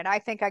 wait a minute, I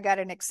think I got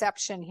an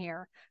exception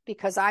here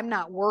because I'm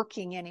not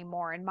working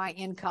anymore and my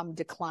income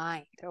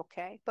declined.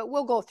 Okay. But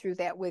we'll go through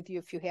that with you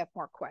if you have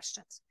more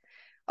questions.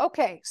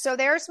 Okay, so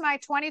there's my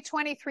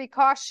 2023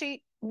 cost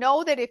sheet.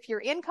 Know that if your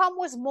income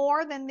was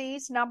more than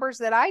these numbers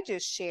that I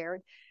just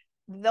shared,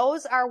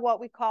 those are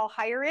what we call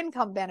higher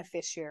income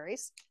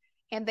beneficiaries,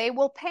 and they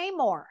will pay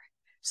more.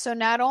 So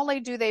not only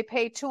do they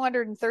pay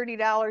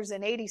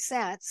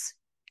 $230.80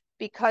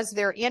 because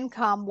their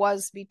income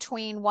was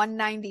between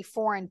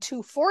 $194 and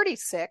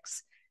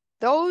 $246,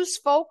 those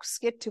folks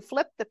get to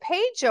flip the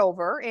page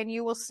over, and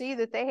you will see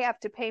that they have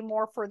to pay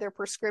more for their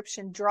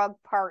prescription drug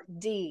Part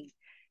D.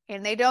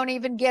 And they don't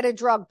even get a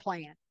drug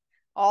plan.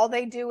 All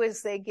they do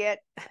is they get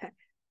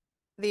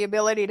the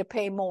ability to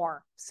pay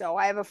more. So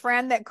I have a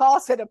friend that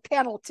calls it a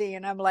penalty,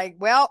 and I'm like,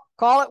 well,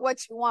 call it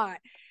what you want.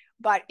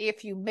 But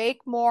if you make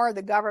more,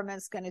 the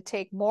government's going to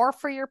take more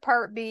for your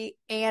Part B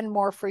and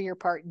more for your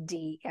Part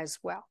D as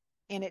well.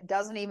 and it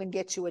doesn't even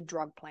get you a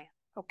drug plan.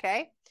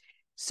 Okay.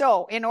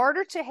 So in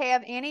order to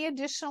have any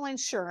additional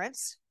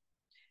insurance,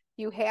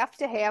 you have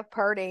to have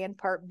Part A and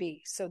Part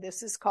B. So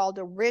this is called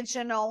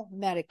original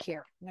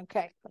Medicare.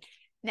 Okay.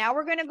 Now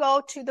we're going to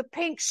go to the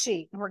pink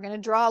sheet, and we're going to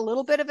draw a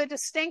little bit of a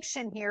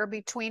distinction here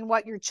between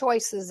what your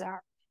choices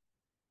are.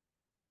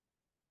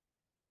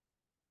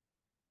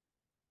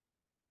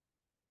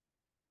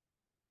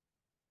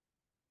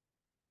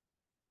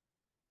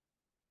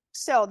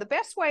 So the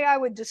best way I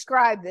would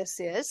describe this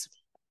is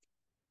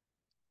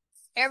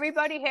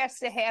everybody has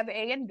to have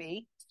A and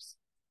B.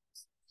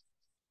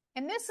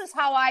 And this is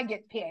how I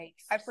get paid.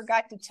 I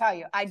forgot to tell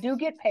you, I do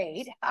get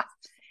paid.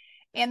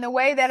 And the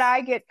way that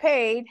I get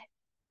paid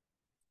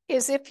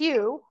is if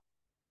you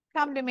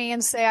come to me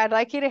and say, I'd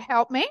like you to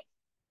help me,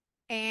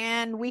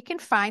 and we can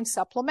find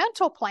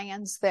supplemental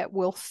plans that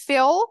will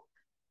fill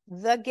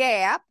the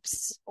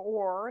gaps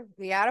or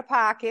the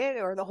out-of-pocket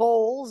or the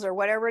holes or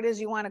whatever it is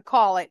you want to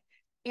call it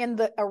in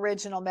the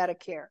original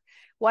Medicare.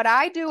 What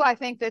I do, I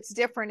think that's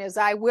different, is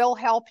I will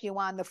help you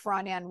on the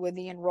front end with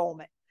the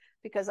enrollment,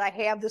 because I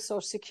have the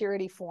Social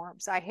Security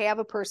forms. I have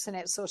a person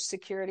at Social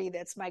Security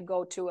that's my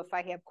go-to if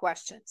I have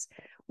questions.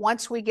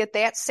 Once we get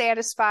that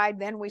satisfied,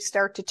 then we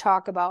start to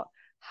talk about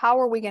how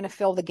are we going to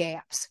fill the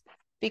gaps,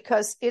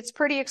 because it's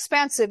pretty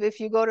expensive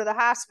if you go to the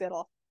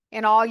hospital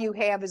and all you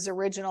have is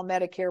original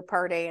Medicare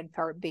Part A and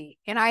Part B.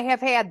 And I have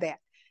had that.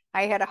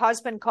 I had a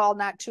husband call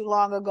not too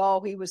long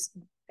ago. He was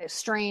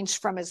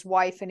estranged from his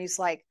wife, and he's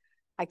like,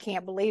 I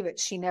can't believe it.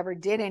 She never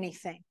did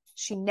anything.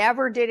 She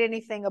never did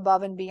anything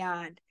above and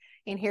beyond.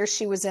 And here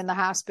she was in the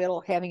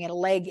hospital having a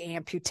leg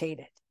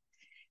amputated.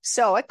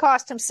 So it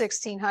cost him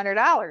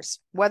 $1,600,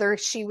 whether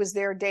she was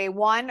there day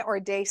 1 or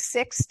day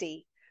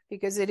 60,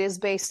 because it is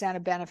based on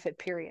a benefit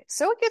period.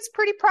 So it gets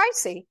pretty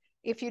pricey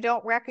if you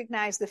don't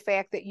recognize the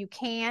fact that you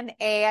can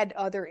add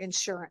other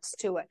insurance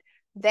to it.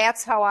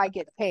 That's how I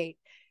get paid.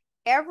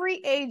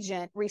 Every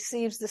agent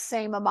receives the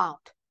same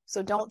amount.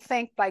 So don't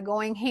think by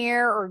going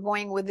here or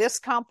going with this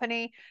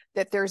company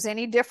that there's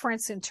any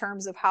difference in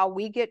terms of how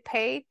we get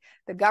paid.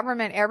 The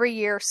government every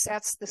year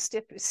sets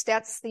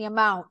the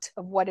amount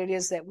of what it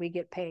is that we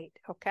get paid.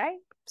 Okay.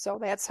 So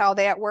that's how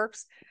that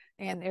works.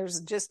 And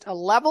there's just a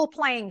level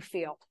playing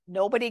field.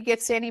 Nobody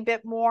gets any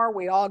bit more.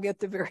 We all get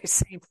the very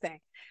same thing.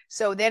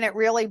 So then it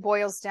really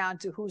boils down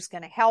to who's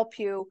going to help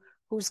you,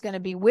 who's going to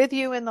be with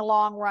you in the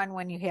long run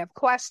when you have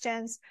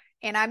questions.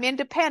 And I'm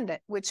independent,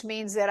 which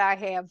means that I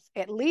have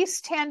at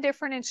least 10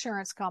 different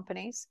insurance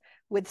companies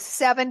with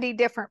 70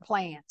 different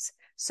plans.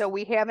 So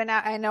we have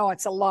I know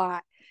it's a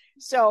lot.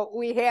 So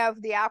we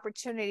have the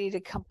opportunity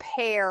to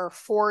compare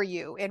for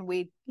you, and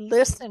we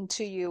listen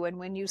to you. And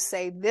when you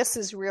say this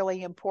is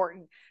really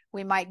important,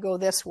 we might go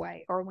this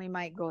way or we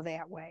might go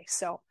that way.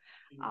 So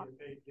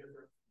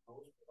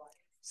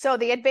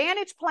the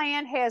Advantage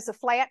plan has a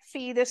flat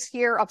fee this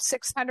year of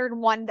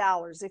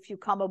 $601 if you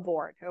come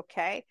aboard.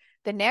 Okay.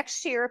 The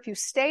next year, if you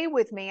stay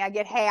with me, I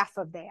get half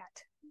of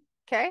that.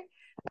 Okay.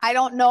 I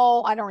don't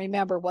know. I don't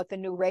remember what the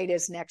new rate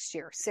is next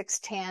year,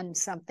 $610,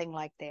 something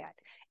like that.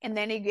 And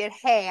then you get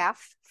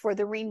half for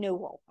the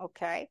renewal.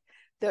 Okay.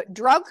 The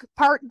drug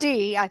Part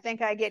D, I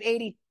think I get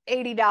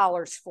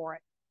 $80 for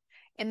it.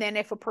 And then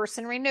if a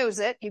person renews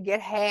it, you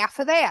get half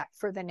of that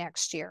for the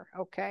next year.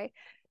 Okay.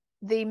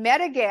 The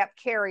Medigap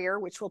carrier,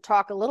 which we'll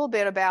talk a little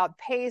bit about,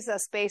 pays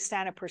us based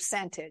on a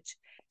percentage.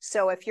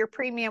 So if your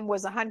premium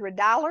was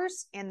 $100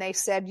 and they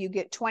said you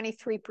get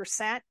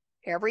 23%,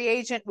 every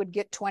agent would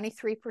get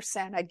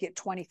 23%. I'd get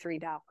 $23.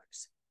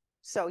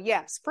 So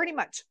yes, pretty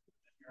much.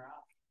 Your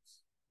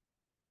options.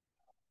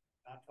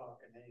 Not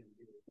talking A and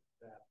B,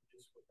 that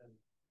just within,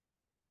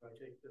 if I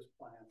take this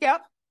plan.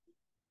 Yep.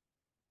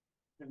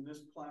 Can this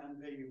plan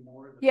pay you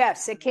more than?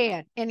 Yes, it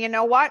can. And you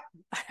know what?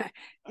 I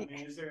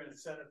mean, is there an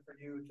incentive for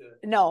you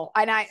to? No,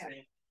 and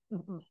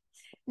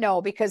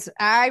no, because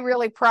I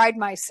really pride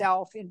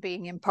myself in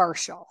being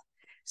impartial.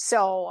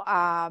 So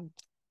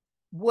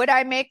would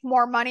I make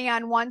more money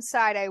on one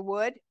side? I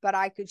would, but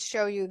I could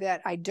show you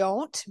that I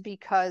don't,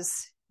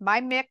 because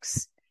my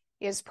mix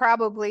is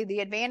probably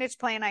the Advantage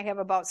plan. I have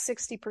about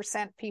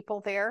 60%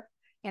 people there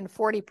and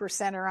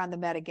 40% are on the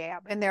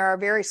Medigap. And there are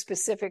very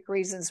specific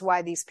reasons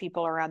why these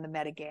people are on the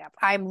Medigap.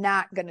 I'm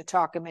not going to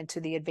talk them into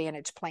the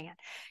Advantage plan.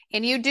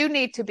 And you do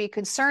need to be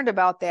concerned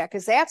about that,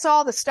 because that's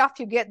all the stuff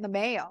you get in the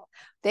mail.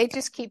 They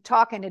just keep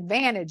talking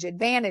Advantage,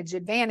 Advantage,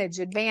 Advantage,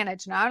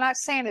 Advantage. Now, I'm not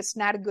saying it's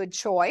not a good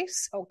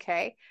choice,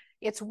 okay?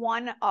 It's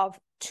one of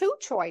 2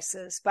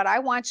 choices, but I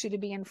want you to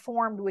be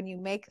informed when you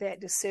make that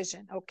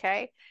decision,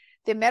 okay?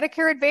 The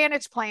Medicare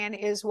Advantage plan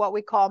is what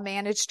we call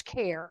managed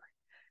care.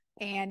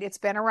 And it's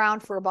been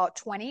around for about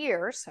 20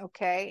 years,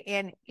 okay?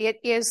 And it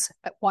is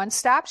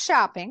one-stop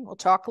shopping. We'll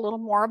talk a little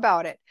more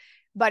about it.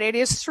 But it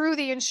is through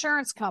the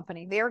insurance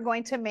company. They're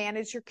going to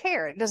manage your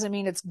care. It doesn't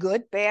mean it's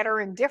good, bad, or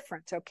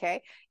indifferent,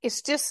 okay?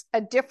 It's just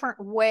a different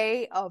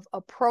way of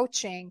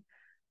approaching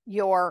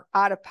your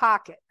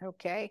out-of-pocket,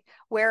 okay?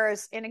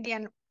 Whereas, and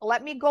again,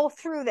 let me go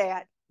through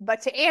that.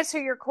 But to answer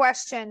your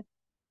question,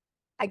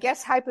 I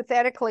guess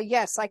hypothetically,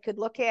 yes, I could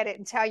look at it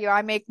and tell you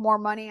I make more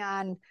money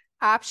on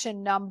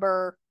option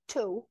number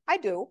 2. I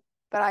do,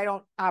 but I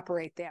don't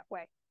operate that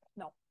way.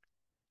 No.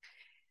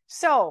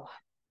 So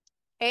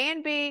A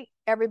and B,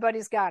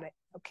 everybody's got it.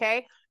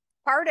 Okay.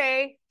 Part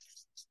A,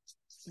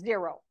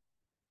 0.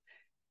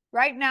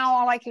 Right now,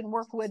 all I can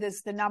work with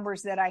is the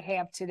numbers that I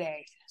have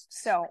today.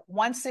 So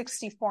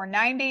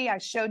 164.90, I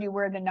showed you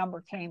where the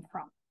number came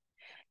from.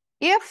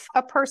 If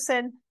a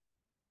person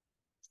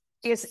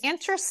is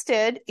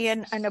interested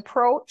in an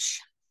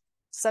approach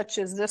such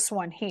as this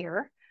one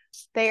here,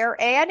 they are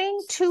adding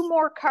 2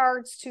 more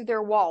cards to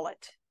their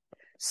wallet.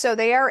 So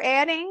they are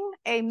adding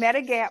a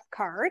Medigap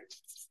card,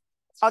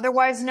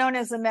 otherwise known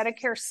as a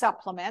Medicare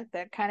supplement.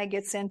 That kind of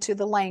gets into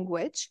the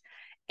language.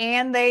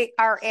 And they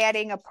are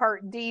adding a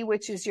Part D,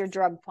 which is your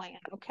drug plan,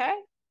 okay?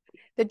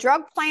 The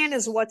drug plan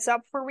is what's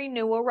up for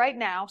renewal right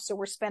now. So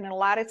we're spending a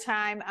lot of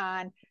time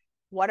on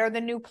what are the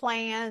new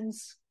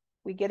plans.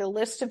 We get a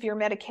list of your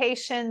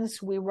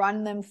medications. We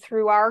run them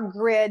through our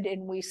grid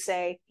and we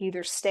say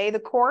either stay the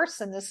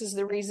course, and this is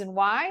the reason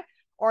why,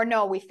 or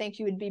no, we think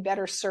you would be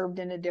better served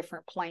in a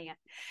different plan.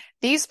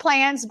 These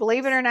plans,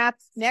 believe it or not,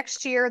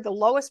 next year, the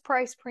lowest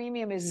price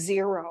premium is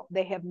 0.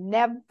 They have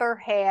never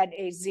had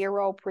a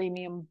 0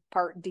 premium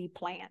Part D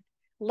plan.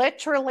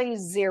 Literally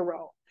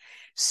 0.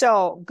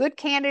 So good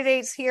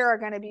candidates here are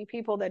going to be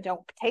people that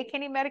don't take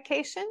any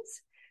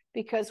medications,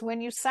 because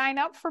when you sign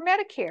up for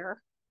Medicare,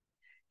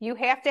 you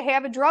have to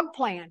have a drug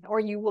plan or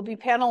you will be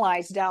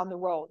penalized down the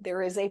road.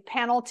 There is a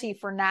penalty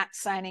for not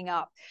signing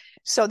up.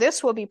 So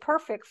this will be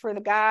perfect for the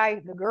guy,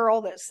 the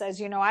girl that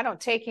says, I don't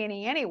take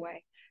any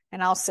anyway.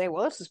 And I'll say,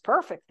 well, this is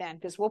perfect then,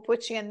 because we'll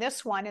put you in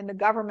this one and the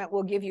government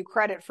will give you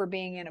credit for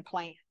being in a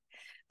plan.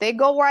 They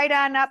go right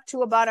on up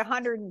to about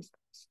 100,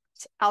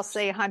 I'll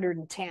say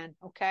 110,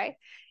 okay?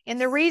 And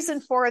the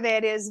reason for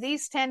that is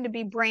these tend to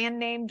be brand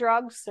name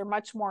drugs. They're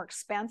much more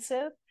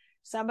expensive.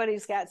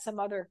 Somebody's got some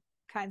other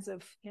kinds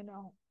of,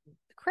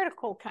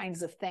 critical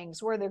kinds of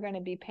things where they're going to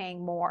be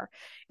paying more.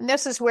 And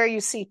this is where you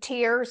see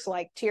tiers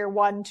like tier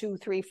 1, 2,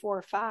 3,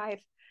 4, 5.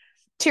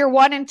 Tier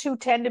 1 and 2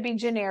 tend to be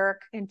generic,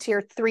 and tier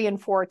 3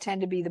 and 4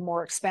 tend to be the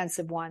more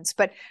expensive ones.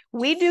 But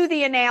we do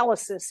the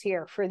analysis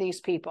here for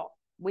these people.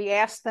 We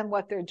ask them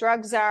what their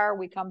drugs are.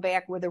 We come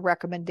back with a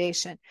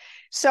recommendation.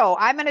 So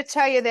I'm going to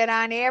tell you that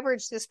on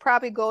average, this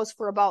probably goes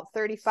for about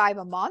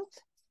 $35 a month.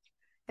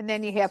 And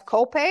then you have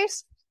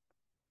copays.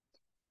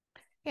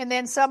 And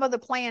then some of the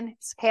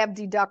plans have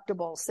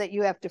deductibles that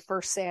you have to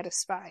first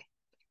satisfy.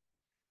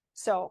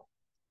 So,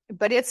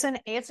 but it's an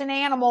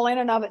animal in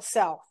and of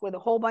itself with a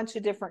whole bunch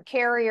of different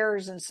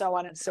carriers and so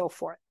on and so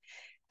forth.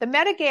 The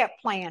Medigap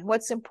plan,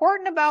 what's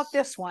important about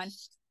this one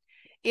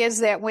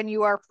is that when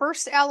you are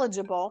first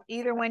eligible,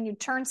 either when you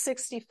turn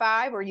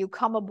 65 or you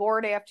come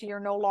aboard after you're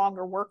no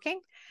longer working,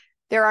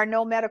 there are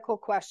no medical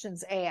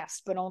questions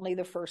asked, but only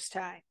the first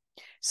time.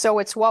 So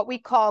it's what we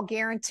call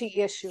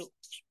guarantee issue.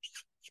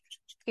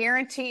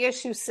 Guarantee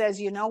issue says,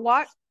 you know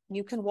what?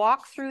 You can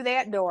walk through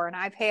that door, and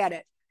I've had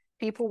it.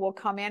 People will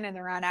come in and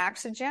they're on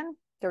oxygen.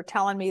 They're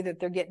telling me that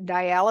they're getting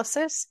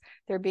dialysis.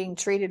 They're being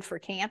treated for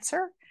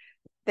cancer.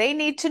 They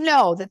need to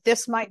know that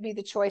this might be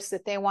the choice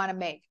that they want to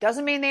make.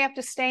 Doesn't mean they have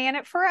to stay in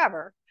it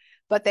forever,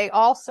 but they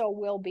also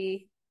will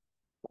be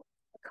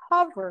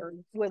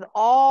covered with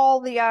all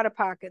the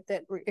out-of-pocket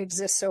that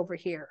exists over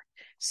here.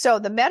 So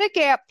the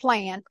Medigap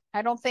plan,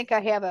 I don't think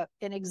I have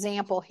an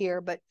example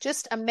here, but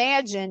just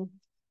imagine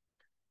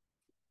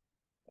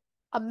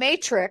a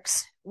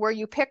matrix where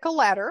you pick a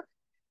letter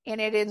and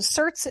it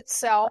inserts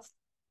itself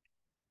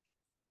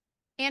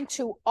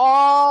into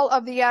all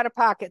of the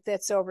out-of-pocket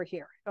that's over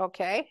here.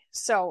 Okay.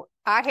 So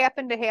I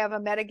happen to have a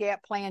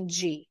Medigap plan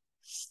G.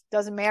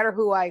 Doesn't matter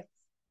who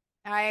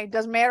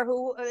doesn't matter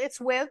who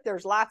it's with.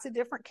 There's lots of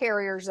different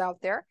carriers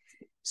out there.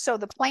 So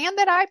the plan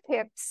that I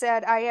picked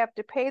said I have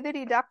to pay the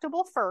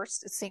deductible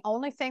first. It's the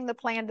only thing the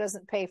plan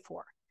doesn't pay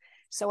for.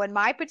 So in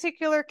my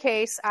particular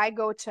case, I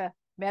go to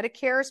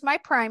Medicare is my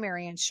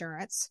primary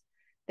insurance.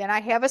 Then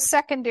I have a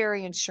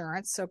secondary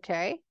insurance,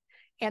 okay?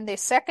 And the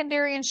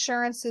secondary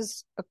insurance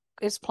is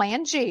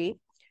Plan G.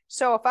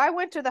 So if I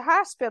went to the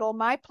hospital,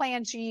 my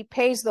Plan G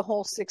pays the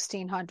whole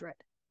 $1,600.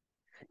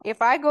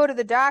 If I go to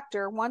the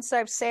doctor, once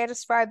I've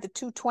satisfied the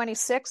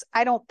 $226,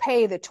 I don't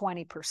pay the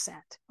 20%,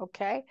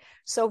 okay?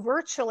 So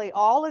virtually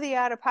all of the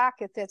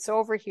out-of-pocket that's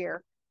over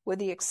here, with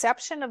the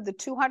exception of the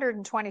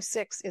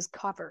 $226, is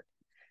covered.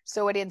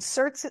 So it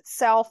inserts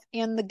itself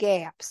in the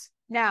gaps.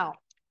 Now,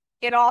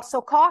 it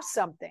also costs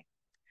something.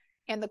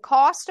 And the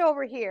cost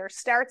over here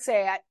starts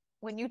at,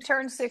 when you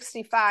turn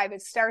 65,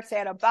 it starts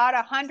at about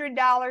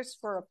 $100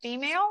 for a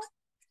female,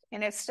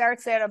 and it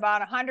starts at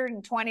about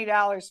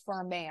 $120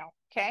 for a male.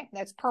 Okay,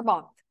 that's per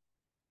month.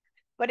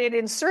 But it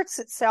inserts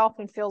itself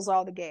and fills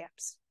all the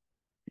gaps.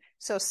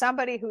 So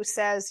somebody who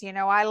says,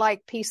 I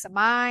like peace of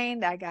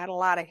mind, I got a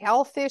lot of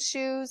health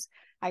issues,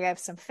 I have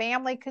some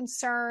family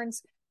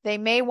concerns, they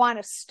may want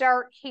to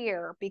start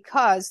here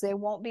because they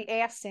won't be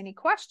asked any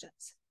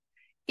questions.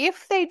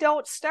 If they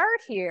don't start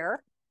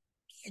here,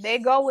 they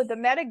go with the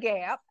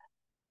Medigap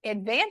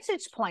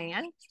Advantage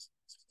plan,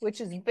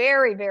 which is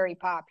very, very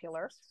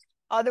popular,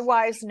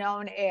 otherwise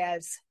known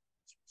as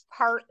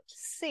Part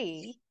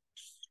C,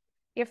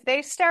 if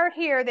they start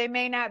here, they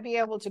may not be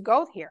able to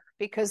go here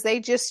because they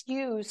just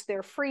used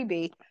their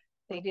freebie.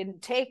 They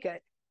didn't take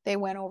it. They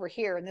went over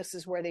here, and this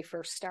is where they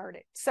first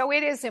started. So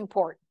it is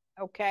important,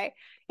 okay?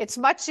 It's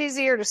much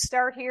easier to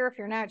start here if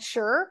you're not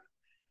sure,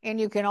 and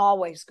you can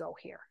always go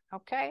here,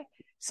 okay?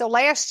 So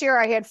last year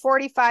I had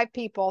 45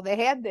 people that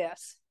had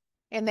this,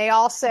 and they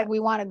all said, we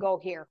want to go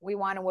here. We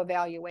want to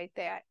evaluate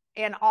that.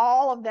 And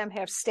all of them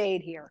have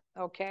stayed here,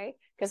 okay?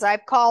 Because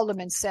I've called them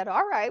and said,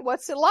 all right,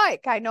 what's it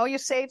like? I know you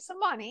saved some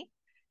money.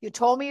 You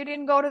told me you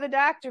didn't go to the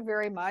doctor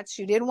very much.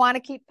 You didn't want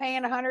to keep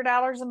paying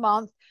 $100 a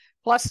month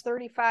plus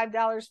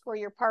 $35 for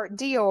your Part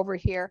D over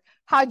here.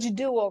 How'd you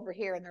do over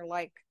here? And they're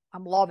like,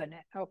 I'm loving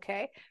it,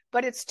 okay?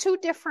 But it's two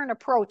different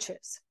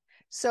approaches.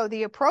 So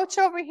the approach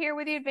over here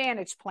with the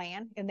Advantage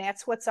Plan, and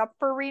that's what's up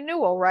for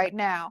renewal right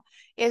now,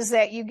 is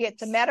that you get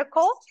the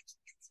medical,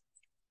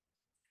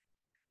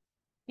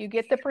 you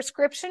get the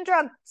prescription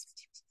drug.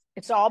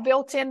 It's all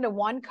built into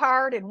one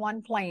card and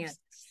one plan.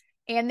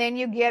 And then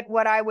you get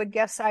what I would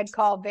guess I'd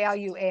call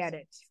value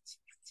added.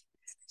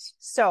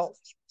 So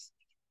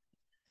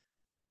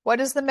what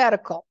is the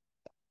medical?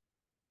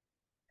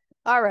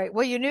 All right.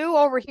 Well, you knew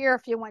over here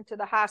if you went to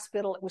the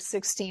hospital, it was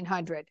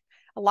 $1,600.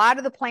 A lot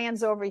of the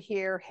plans over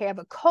here have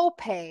a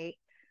copay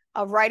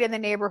of right in the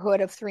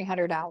neighborhood of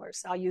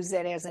 $300. I'll use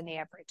that as an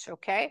average.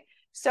 Okay.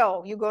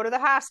 So you go to the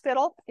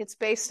hospital. It's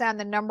based on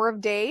the number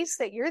of days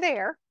that you're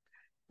there.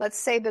 Let's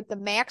say that the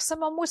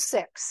maximum was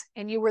 6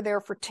 and you were there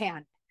for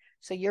 10.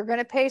 So you're going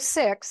to pay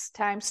 6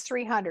 times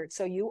 300.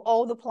 So you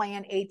owe the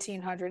plan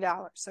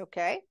 $1,800.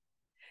 Okay.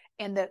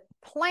 And the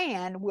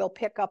plan will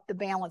pick up the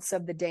balance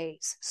of the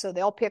days. So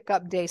they'll pick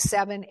up day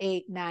 7,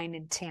 8, 9,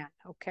 and 10.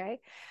 Okay.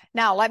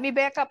 Now let me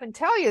back up and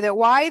tell you that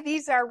why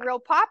these are real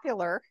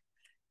popular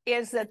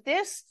is that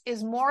this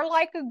is more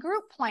like a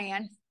group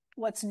plan.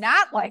 What's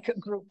not like a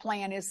group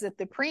plan is that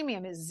the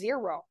premium is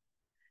 0.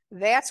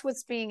 That's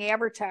what's being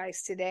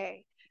advertised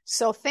today.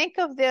 So think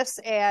of this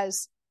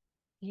as,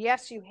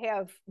 yes, you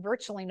have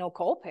virtually no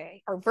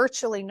copay or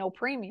virtually no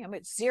premium.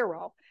 It's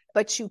 0.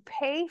 But you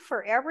pay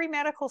for every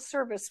medical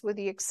service with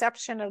the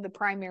exception of the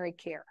primary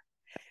care.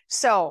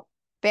 So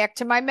back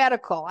to my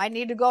medical. I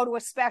need to go to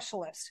a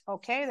specialist.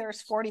 Okay,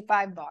 there's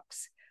 $45.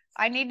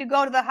 I need to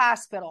go to the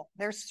hospital.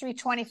 There's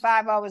 $325.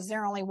 I was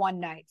there only one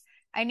night.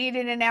 I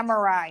needed an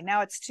MRI.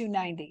 Now it's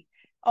 $290.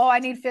 Oh, I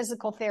need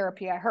physical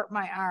therapy. I hurt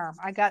my arm.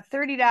 I got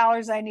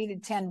 $30. I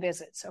needed 10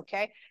 visits.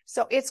 Okay,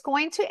 so it's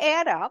going to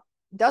add up.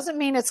 Doesn't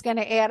mean it's going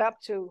to add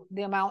up to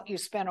the amount you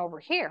spent over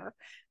here,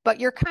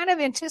 but you're kind of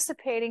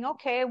anticipating,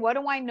 okay, what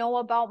do I know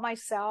about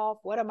myself?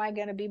 What am I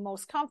going to be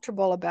most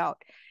comfortable about?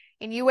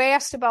 And you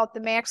asked about the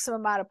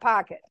maximum out of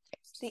pocket.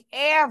 The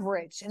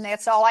average, and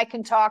that's all I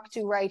can talk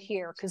to right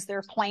here because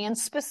they're plan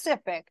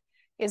specific,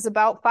 is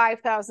about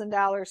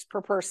 $5,000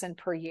 per person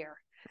per year.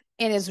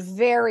 And it's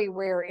very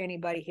rare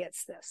anybody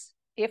hits this.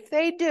 If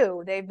they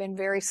do, they've been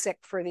very sick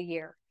for the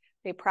year.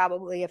 They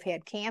probably have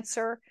had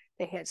cancer.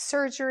 They had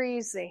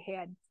surgeries. They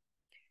had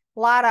a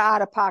lot of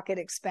out-of-pocket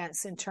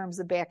expense in terms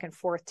of back and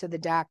forth to the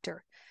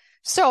doctor.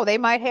 So they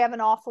might have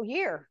an awful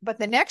year, but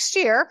the next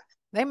year,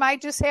 they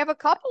might just have a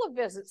couple of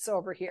visits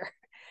over here.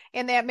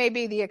 And that may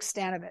be the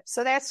extent of it.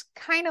 So that's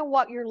kind of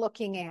what you're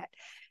looking at.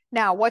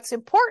 Now, what's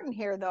important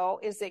here, though,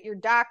 is that your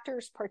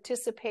doctors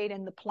participate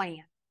in the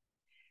plan.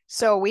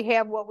 So we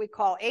have what we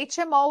call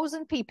HMOs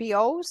and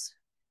PPOs.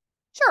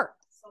 Sure.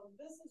 So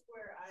this is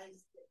where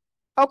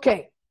I...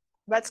 Okay,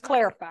 let's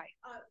clarify.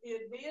 The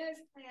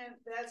Advantage Plan,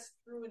 that's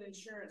through an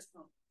insurance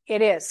company.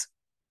 It is.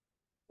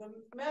 The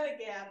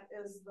Medigap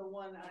is the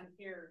one on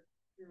here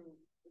through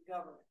the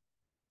government.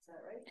 Is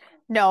that right?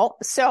 No.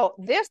 So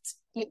this,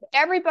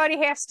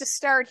 everybody has to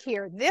start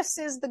here. This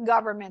is the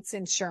government's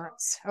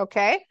insurance.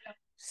 Okay.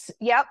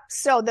 Yep.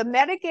 So the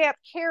Medigap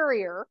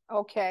carrier,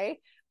 okay,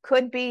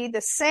 could be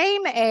the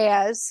same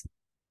as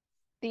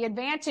the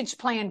Advantage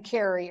Plan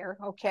carrier.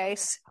 Okay.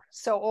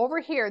 So over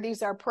here,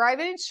 these are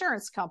private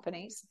insurance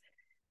companies.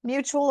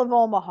 Mutual of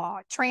Omaha,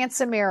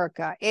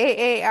 Transamerica,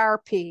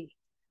 AARP,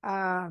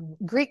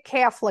 Greek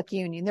Catholic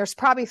Union. There's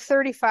probably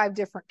 35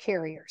 different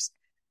carriers.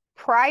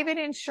 Private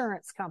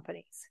insurance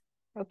companies,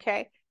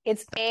 okay?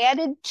 It's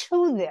added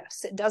to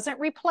this. It doesn't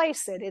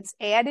replace it. It's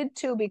added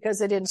to because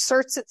it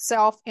inserts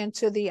itself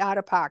into the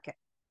out-of-pocket.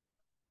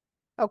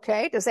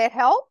 Okay, does that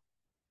help?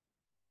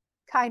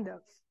 Kind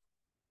of.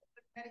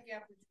 Medicare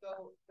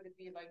would it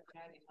be like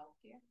United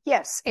Healthcare?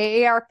 Yes,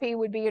 AARP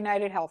would be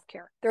United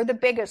Healthcare. They're the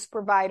biggest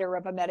provider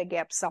of a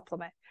Medigap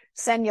supplement.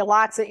 Send you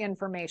lots of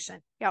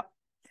information. Yep.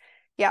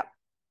 Yep.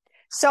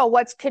 So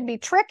what can be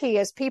tricky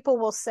is people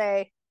will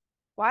say,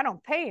 well, I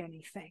don't pay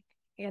anything.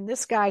 And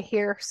this guy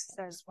here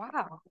says,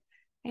 wow,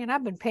 man,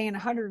 I've been paying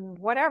 100 and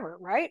whatever,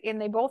 right? And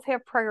they both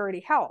have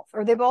Priority Health,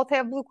 or they both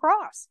have Blue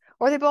Cross,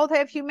 or they both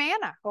have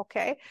Humana,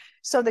 okay?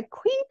 So the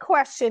key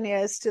question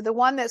is to the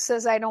one that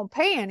says, I don't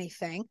pay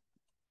anything,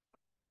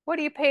 what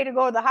do you pay to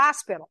go to the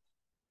hospital?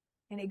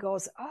 And he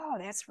goes, oh,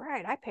 that's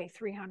right. I pay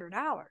 $300.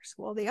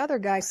 Well, the other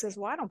guy says,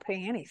 well, I don't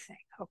pay anything.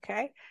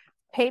 Okay.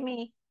 Pay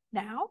me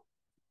now,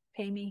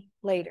 pay me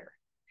later.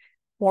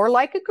 more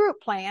like a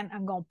group plan.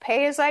 I'm going to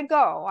pay as I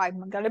go.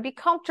 I'm going to be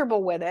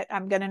comfortable with it.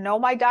 I'm going to know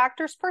my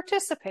doctors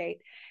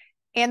participate.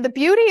 And the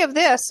beauty of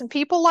this, and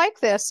people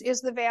like this,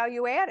 is the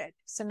value added.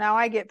 So now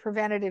I get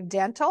preventative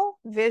dental,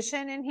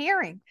 vision, and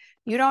hearing.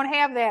 You don't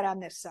have that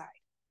on this side.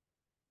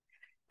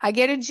 I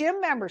get a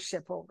gym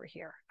membership over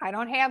here. I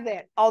don't have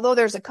that. Although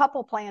there's a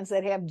couple plans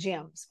that have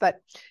gyms, but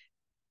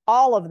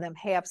all of them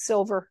have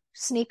silver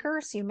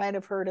sneakers. You might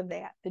have heard of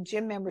that. The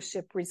gym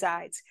membership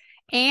resides.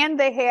 And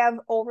they have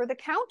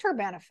over-the-counter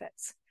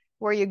benefits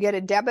where you get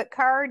a debit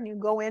card and you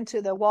go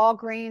into the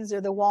Walgreens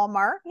or the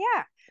Walmart.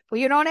 Yeah. Well,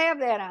 you don't have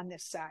that on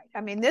this side.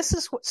 I mean, this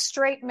is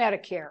straight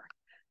Medicare.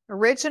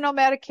 Original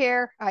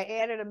Medicare. I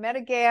added a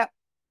Medigap.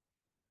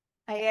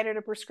 I added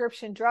a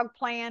prescription drug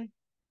plan.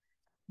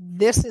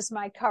 This is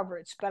my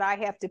coverage, but I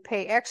have to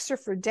pay extra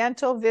for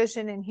dental,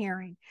 vision, and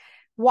hearing.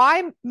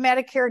 Why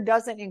Medicare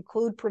doesn't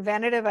include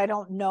preventative, I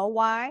don't know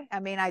why.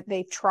 I mean,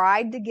 they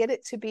tried to get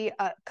it to be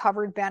a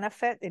covered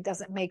benefit. It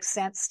doesn't make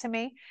sense to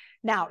me.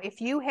 Now,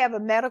 if you have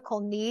a medical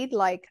need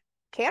like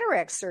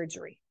cataract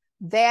surgery,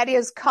 that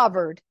is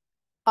covered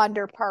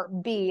under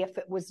Part B if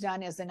it was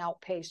done as an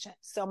outpatient.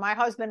 So my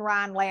husband,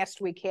 Ron, last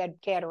week had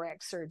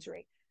cataract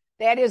surgery.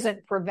 That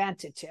isn't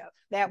preventative.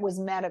 That was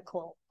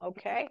medical,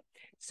 okay?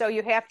 So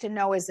you have to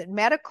know, is it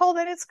medical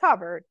that it's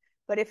covered?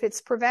 But if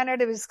it's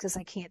preventative, it's because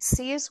I can't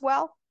see as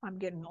well. I'm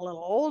getting a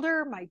little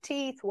older, my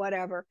teeth,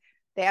 whatever.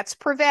 That's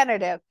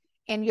preventative.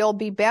 And you'll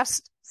be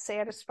best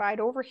satisfied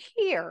over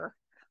here.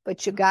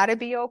 But you got to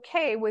be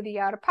okay with the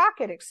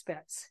out-of-pocket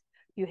expense.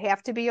 You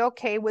have to be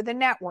okay with the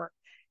network.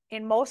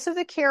 In most of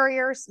the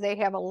carriers, they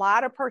have a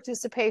lot of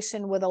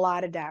participation with a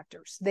lot of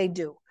doctors. They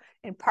do.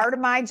 And part of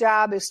my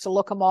job is to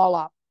look them all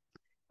up.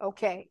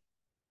 Okay,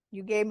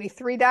 you gave me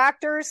 3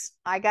 doctors.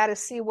 I got to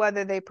see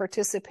whether they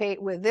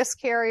participate with this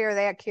carrier,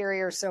 that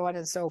carrier, so on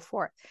and so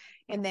forth.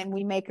 And then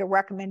we make a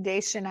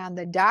recommendation on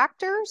the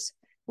doctors.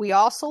 We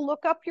also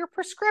look up your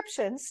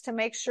prescriptions to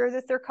make sure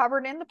that they're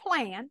covered in the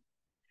plan.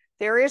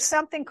 There is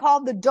something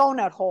called the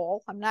donut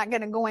hole. I'm not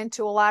going to go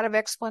into a lot of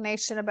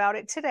explanation about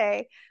it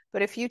today,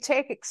 but if you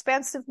take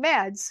expensive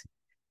meds,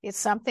 it's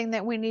something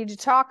that we need to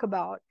talk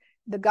about.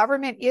 The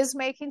government is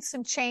making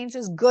some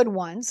changes, good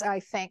ones,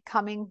 I think,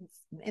 coming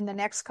in the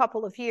next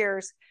couple of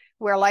years,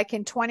 where like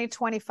in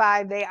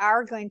 2025, they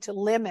are going to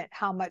limit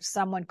how much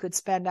someone could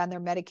spend on their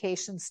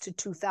medications to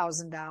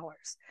 $2,000.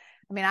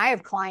 I mean, I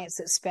have clients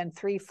that spend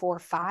 $3,000,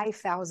 $4,000,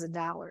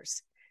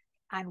 $5,000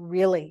 on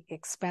really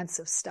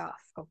expensive stuff,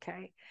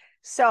 okay?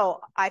 So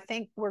I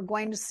think we're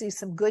going to see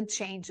some good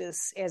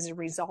changes as a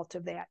result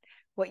of that.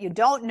 What you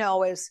don't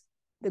know is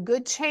the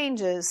good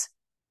changes,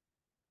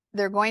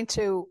 they're going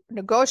to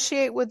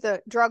negotiate with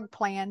the drug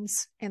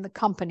plans and the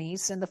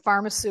companies and the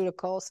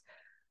pharmaceuticals.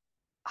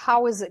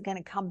 How is it going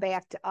to come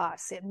back to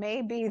us? It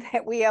may be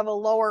that we have a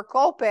lower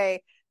copay,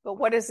 but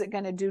what is it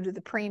going to do to the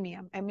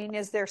premium? I mean,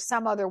 is there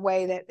some other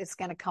way that it's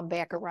going to come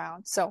back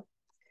around? So,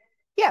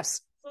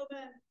 yes. So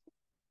then,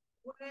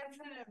 when I'm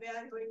trying to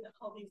evaluate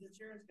all these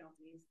insurance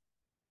companies,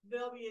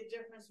 there'll be a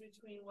difference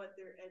between what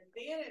their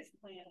Advantage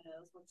plan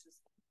is, which is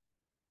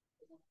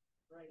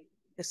right.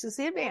 This is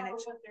the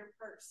Advantage. Or what their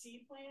Part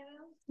C plan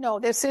is? No,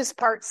 this is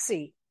Part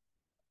C.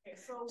 Okay,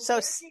 so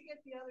where do you get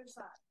the other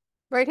side?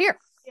 Right here.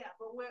 Yeah,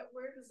 but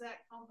where does that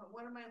come from?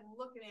 What am I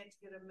looking at to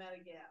get a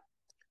Medigap?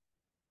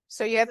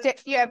 So you have to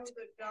the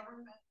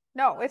government?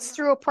 No, it's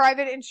through a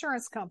private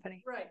insurance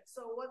company. Right.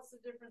 So what's the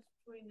difference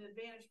between the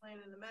Advantage plan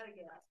and the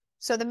Medigap?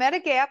 So the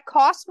Medigap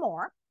costs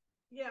more.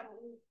 Yeah, but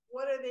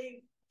what are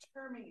they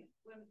terming it?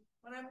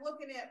 When I'm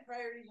looking at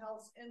Priority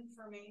Health's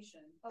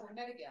information,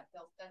 Medigap,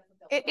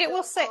 it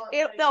will say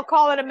they'll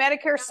call it a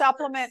Medicare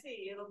supplement.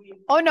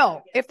 Oh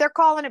no, if they're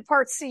calling it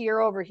Part C,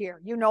 you're over here.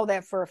 You know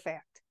that for a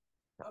fact.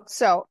 Okay.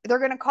 So they're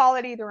going to call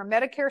it either a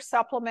Medicare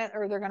supplement,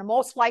 or they're going to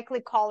most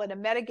likely call it a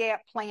Medigap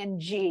Plan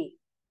G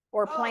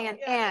or Plan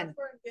N,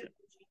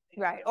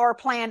 right, or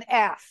Plan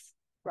F,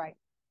 right?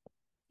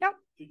 Yep.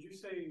 Did you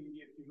say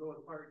if you go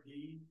with Part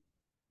D,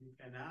 you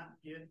cannot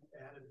get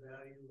added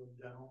value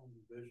of dental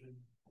and vision?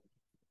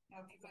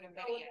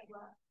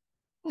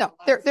 No,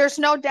 there's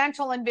no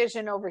dental and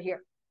vision over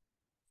here.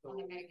 So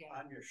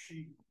on your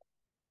sheet,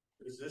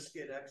 does this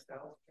get X'd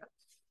out?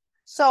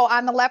 So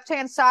on the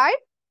left-hand side,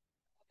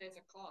 there's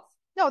a cost.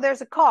 No,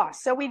 there's a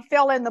cost. So we'd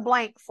fill in the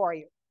blank for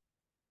you.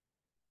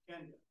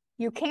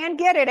 You can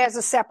get it as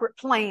a separate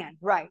plan,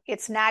 right?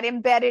 It's not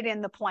embedded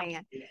in the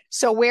plan.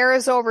 So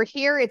whereas over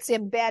here, it's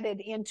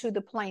embedded into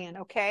the plan,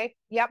 okay?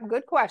 Yep,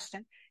 good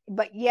question.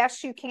 But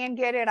yes, you can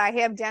get it. I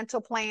have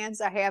dental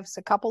plans. I have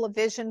a couple of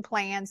vision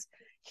plans.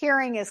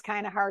 Hearing is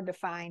kind of hard to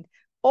find.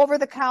 Over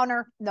the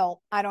counter, no,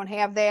 I don't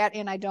have that,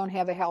 and I don't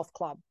have a health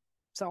club.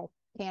 So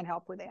can't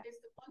help with that. Is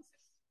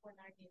the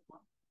 $1.91?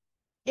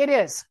 It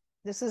is.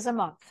 This is a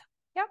month.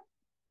 Yep.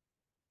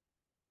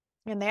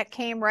 And that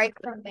came right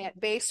from that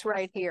base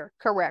right here.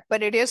 Correct.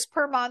 But it is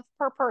per month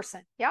per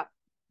person. Yep.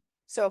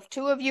 So if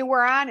 2 of you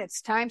were on,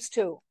 it's times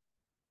 2.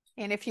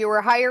 And if you were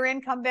a higher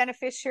income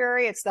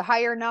beneficiary, it's the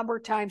higher number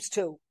times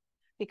 2,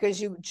 because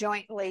you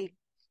jointly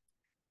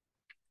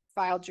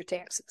filed your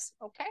taxes.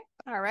 Okay.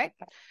 All right.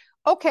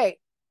 Okay.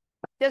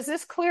 Does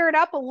this clear it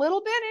up a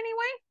little bit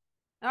anyway?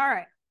 All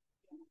right.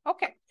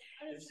 Okay.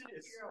 I just trying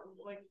to figure out,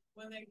 like,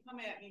 when they come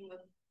at me with,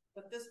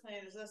 but this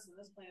plan is this and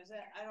this plan is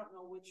that, I don't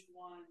know which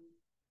one.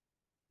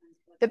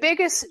 The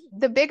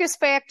biggest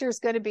factor is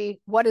going to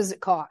be, what does it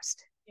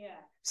cost? Yeah.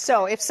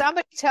 So if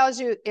somebody tells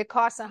you it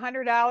costs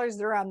 $100,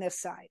 they're on this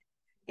side.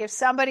 If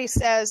somebody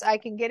says I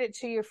can get it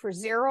to you for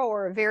 $0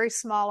 or a very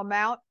small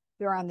amount,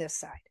 they're on this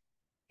side.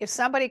 If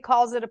somebody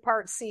calls it a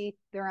Part C,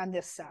 they're on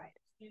this side.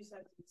 You just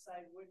have to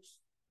decide which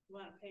you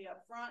want to pay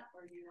up front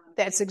or you want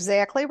to. That's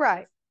exactly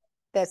right.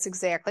 That's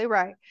exactly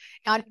right.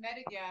 And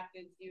Medigap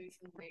is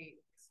usually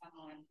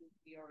someone who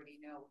we already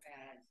know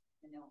as,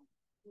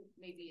 who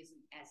maybe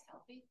isn't as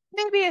healthy.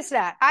 Maybe it's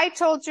that. I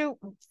told you,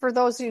 for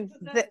those of you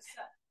that,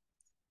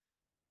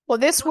 well,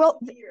 this will,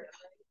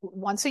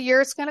 once a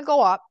year it's going to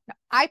go up.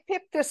 I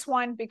picked this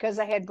one because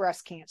I had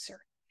breast cancer.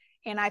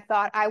 And I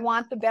thought, I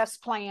want the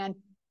best plan.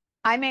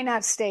 I may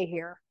not stay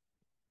here.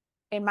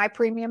 And my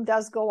premium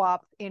does go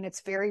up and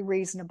it's very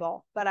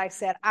reasonable. But I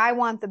said, I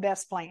want the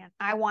best plan.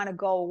 I want to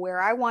go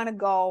where I want to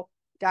go,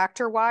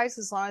 doctor-wise,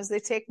 as long as they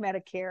take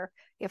Medicare.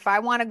 If I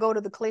want to go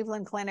to the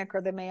Cleveland Clinic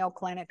or the Mayo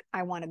Clinic,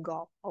 I want to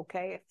go,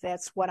 okay, if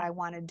that's what I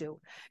want to do.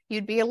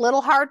 You'd be a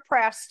little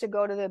hard-pressed to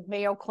go to the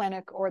Mayo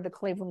Clinic or the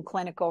Cleveland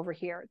Clinic over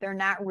here. They're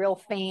not real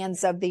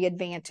fans of the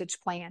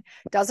Advantage plan.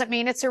 Doesn't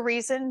mean it's a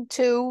reason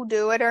to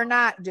do it or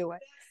not do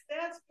it.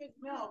 That's good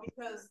to know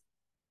because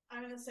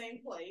I'm in the same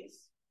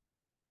place.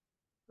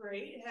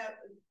 Great, have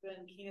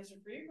been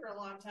cancer-free for a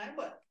long time,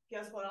 but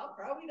guess what? I'll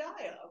probably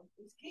die of.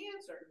 It's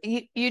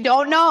cancer. You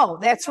don't know.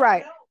 That's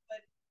right. Know, but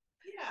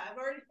yeah, I've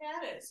already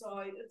had it, so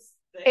it's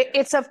there.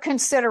 It's of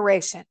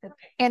consideration, okay.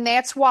 And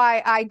that's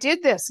why I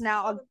did this.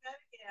 Now, so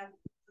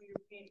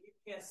you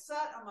get a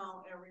set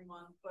amount every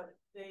month, but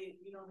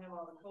you don't have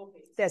all the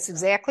copays. That's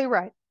exactly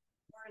right.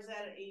 Or is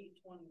that an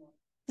 80-20 one?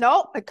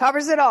 No, it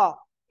covers it all.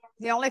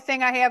 The only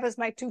thing I have is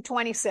my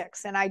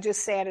 226, and I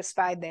just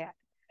satisfied that.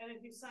 And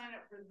if you sign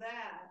up for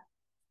that,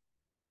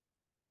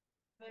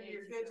 then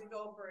you're good to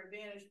go for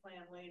Advantage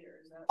plan later.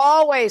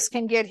 Always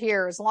can get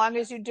here as long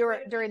as you do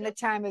it during the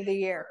time of the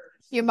year.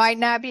 You might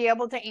not be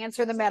able to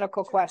answer the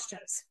medical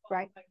questions,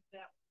 right?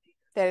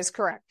 That is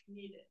correct.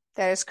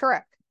 That is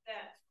correct.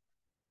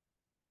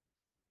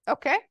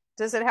 Okay.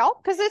 Does it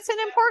help? Because it's an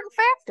important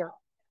factor.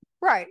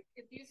 Right.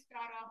 If you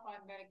start off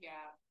on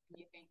Medigap and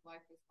you think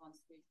life is one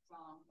sweet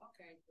song,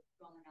 okay, it's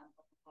going on,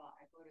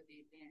 I go to the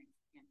Advantage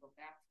and go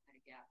back to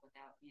Medigap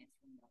without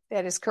answering them.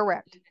 That is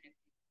correct. Even if you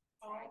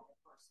tried the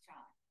first time.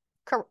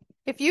 Correct.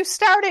 If you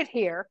started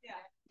here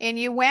and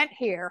you went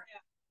here,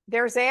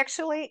 there's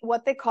actually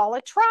what they call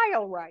a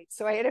trial right.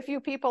 So I had a few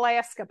people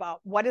ask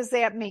about, what does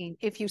that mean?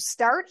 If you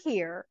start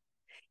here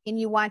and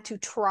you want to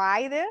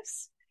try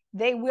this,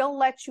 they will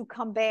let you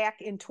come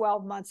back in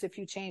 12 months if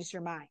you change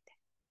your mind.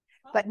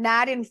 But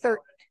not in 13.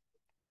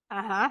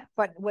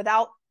 But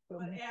without.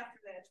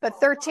 But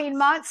 13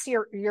 months,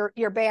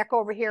 you're back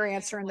over here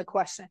answering the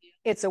question.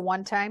 It's a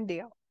one-time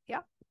deal.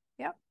 Yep.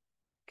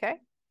 Okay.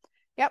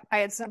 Yep. I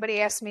had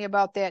somebody ask me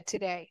about that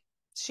today.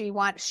 She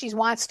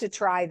wants to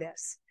try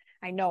this.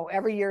 I know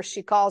every year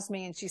she calls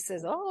me and she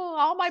says, "Oh,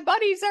 all my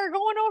buddies are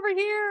going over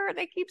here.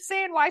 They keep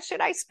saying, why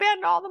should I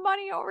spend all the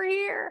money over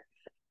here?"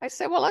 I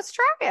said, well, let's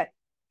try it.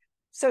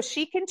 So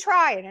she can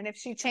try it. And if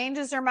she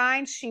changes her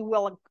mind, she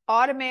will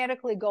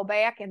automatically go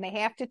back and they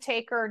have to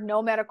take her,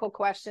 no medical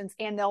questions.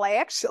 And they'll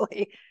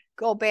actually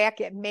go back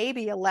at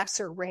maybe a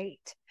lesser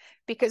rate.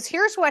 Because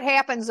here's what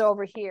happens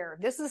over here.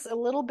 This is a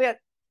little bit,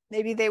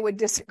 maybe they would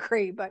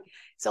disagree, but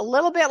it's a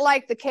little bit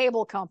like the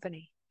cable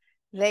company.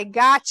 They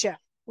gotcha,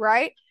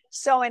 right?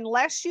 So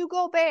unless you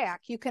go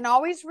back, you can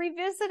always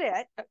revisit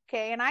it.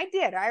 Okay. And I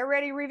did. I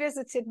already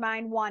revisited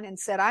mine one and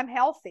said, I'm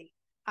healthy.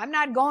 I'm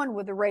not going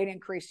with the rate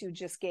increase you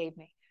just gave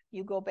me.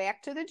 You go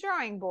back to the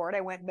drawing board.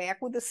 I went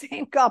back with the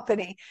same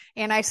company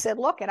and I said,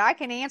 look, I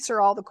can answer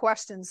all the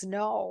questions.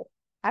 No,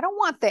 I don't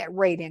want that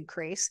rate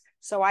increase.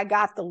 So I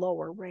got the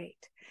lower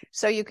rate.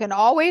 So you can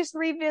always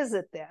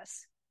revisit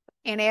this.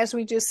 And as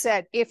we just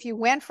said, if you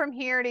went from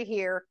here to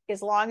here,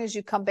 as long as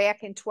you come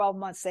back in 12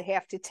 months, they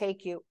have to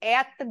take you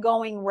at the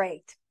going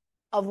rate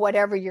of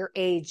whatever your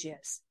age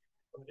is.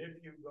 But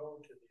if you go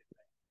to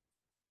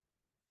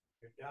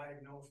you're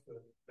diagnosed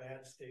with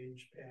bad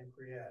stage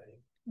pancreatic,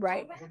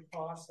 right? The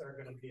costs are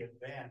going to be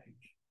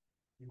advantage.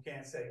 You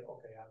can't say,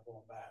 okay, I'm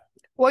going back.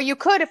 Well, you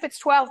could if it's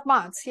 12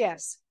 months,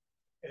 yes.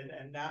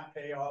 And not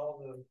pay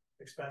all the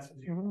expenses.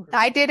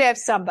 I did have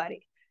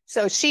somebody.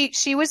 So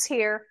she was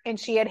here and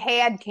she had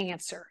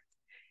cancer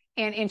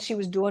and she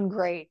was doing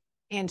great.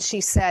 And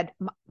she said,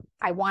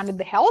 I wanted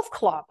the health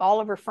club. All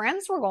of her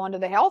friends were going to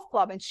the health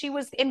club and she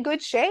was in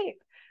good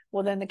shape.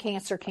 Well, then the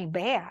cancer came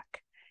back.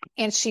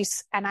 And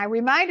I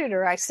reminded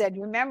her, I said,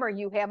 remember,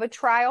 you have a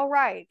trial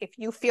right. If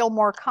you feel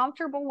more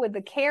comfortable with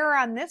the care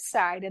on this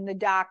side and the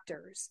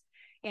doctors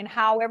and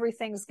how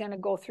everything's going to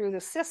go through the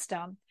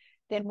system,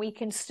 then we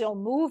can still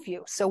move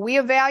you. So we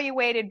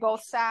evaluated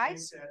both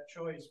sides. Make that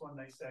choice when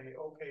they say,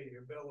 okay,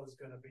 your bill is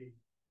going to be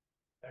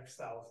X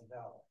 $1,000.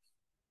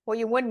 Well,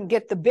 you wouldn't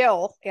get the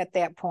bill at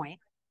that point.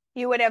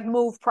 You would have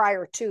moved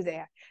prior to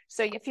that.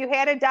 So if you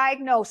had a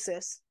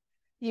diagnosis,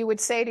 you would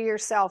say to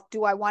yourself,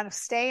 do I want to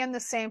stay in the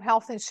same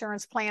health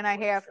insurance plan I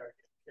have?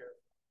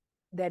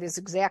 That is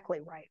exactly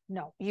right.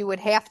 No, you would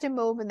have to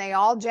move, and they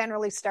all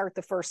generally start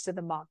the first of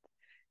the month.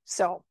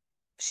 So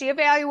she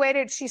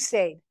evaluated, she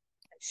stayed.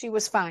 She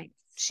was fine.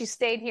 She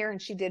stayed here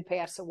and she did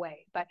pass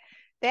away, but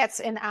that's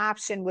an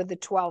option with the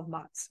 12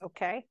 months.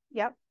 Okay.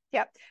 Yep.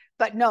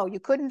 But no, you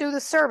couldn't do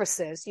the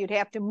services. You'd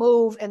have to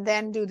move and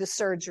then do the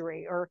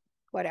surgery or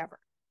whatever.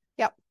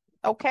 Yep.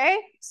 Okay.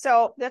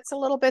 So that's a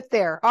little bit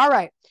there. All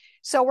right.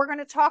 So we're going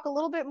to talk a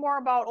little bit more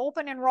about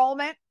open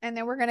enrollment, and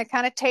then we're going to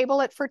kind of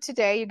table it for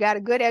today. You got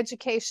a good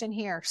education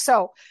here.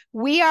 So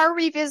we are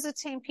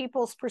revisiting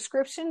people's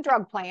prescription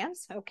drug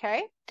plans.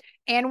 Okay.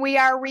 And we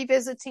are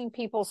revisiting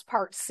people's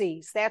Part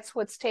Cs. That's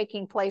what's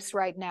taking place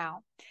right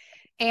now.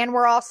 And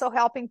we're also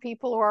helping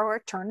people who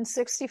are turning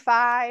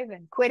 65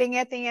 and quitting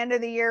at the end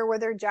of the year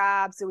with their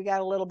jobs. So we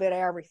got a little bit of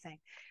everything.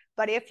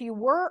 But if you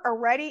were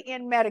already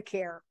in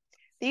Medicare,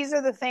 these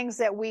are the things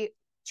that we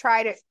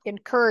try to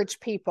encourage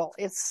people.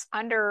 It's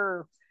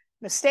under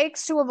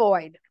mistakes to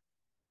avoid.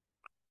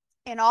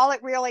 And all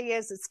it really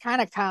is, it's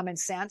kind of common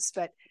sense,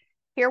 but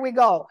here we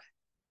go.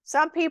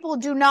 Some people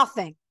do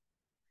nothing.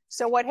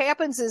 So what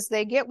happens is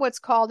they get what's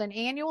called an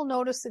annual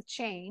notice of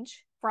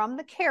change from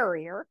the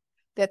carrier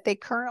that they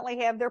currently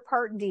have their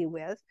Part D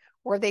with,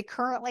 or they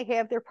currently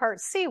have their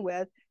Part C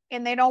with,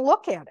 and they don't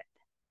look at it.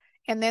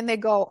 And then they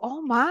go,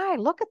 oh my,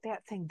 look at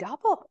that thing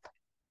doubled.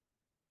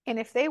 And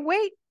if they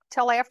wait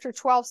till after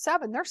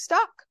 12/7, they're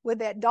stuck with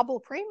that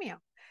double premium.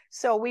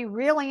 So we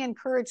really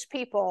encourage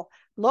people,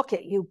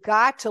 you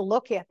got to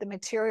look at the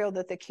material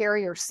that the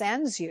carrier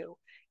sends you,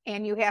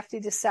 and you have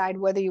to decide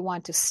whether you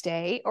want to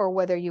stay or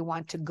whether you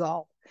want to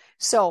go.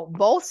 So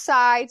both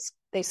sides,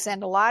 they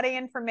send a lot of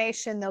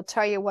information. They'll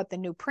tell you what the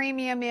new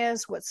premium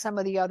is, what some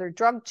of the other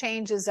drug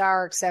changes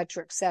are, et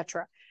cetera, et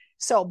cetera.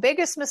 So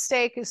biggest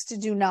mistake is to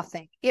do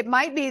nothing. It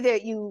might be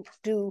that you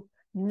do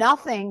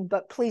nothing,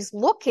 but please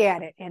look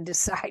at it and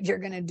decide you're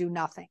going to do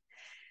nothing.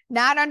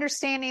 Not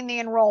understanding the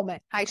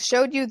enrollment. I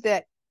showed you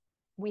that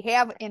we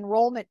have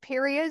enrollment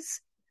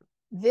periods.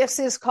 This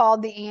is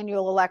called the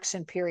annual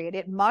election period.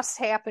 It must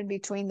happen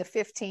between the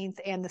 15th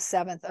and the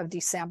 7th of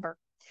December.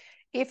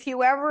 If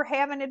you ever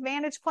have an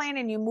Advantage plan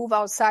and you move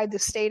outside the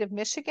state of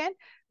Michigan,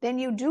 then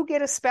you do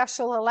get a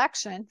special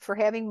election for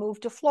having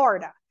moved to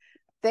Florida.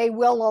 They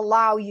will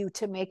allow you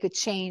to make a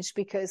change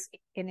because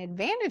an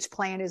Advantage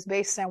plan is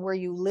based on where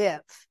you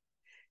live.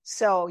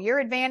 So your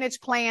Advantage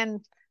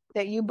plan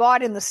that you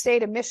bought in the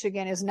state of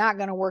Michigan is not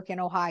going to work in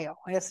Ohio.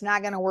 It's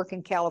not going to work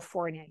in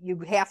California. You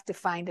have to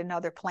find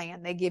another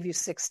plan. They give you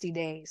 60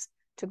 days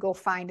to go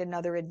find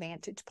another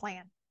Advantage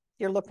plan.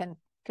 You're looking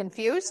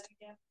confused?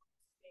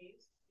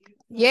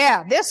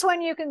 Yeah, this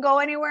one you can go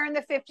anywhere in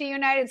the 50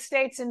 United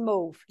States and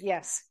move.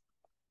 Yes.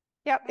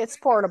 Yep, it's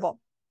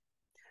portable.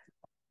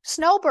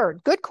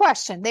 Snowbird, good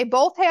question. They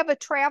both have a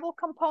travel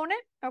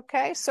component.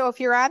 Okay, so if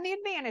you're on the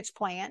Advantage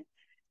plan,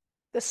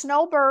 the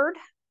Snowbird,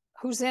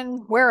 who's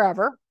in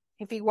wherever,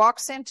 if he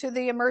walks into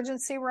the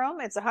emergency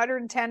room, it's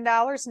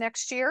 $110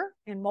 next year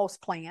in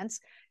most plans.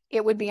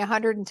 It would be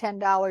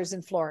 $110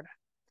 in Florida.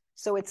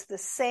 So it's the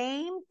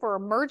same for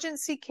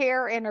emergency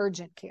care and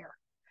urgent care.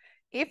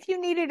 If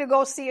you needed to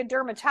go see a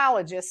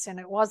dermatologist and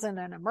it wasn't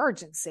an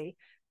emergency,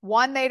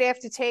 one, they'd have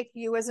to take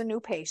you as a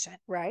new patient,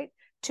 right?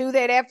 Two,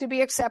 they'd have to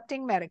be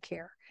accepting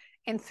Medicare.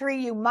 And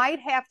three, you might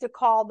have to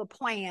call the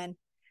plan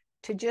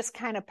to just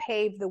kind of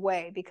pave the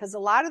way, because a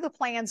lot of the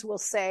plans will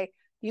say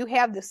you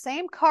have the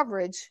same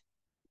coverage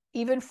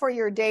even for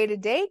your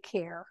day-to-day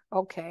care,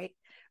 okay?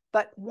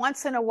 But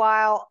once in a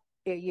while,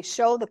 you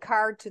show the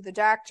card to the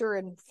doctor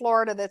in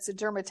Florida that's a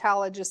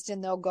dermatologist,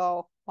 and they'll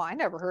go, well, I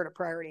never heard of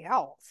Priority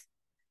Health.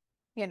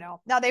 You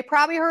know, now they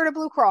probably heard of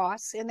Blue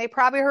Cross and they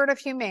probably heard of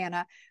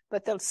Humana,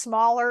 but the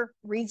smaller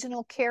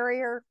regional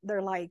carrier,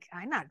 they're like,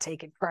 I'm not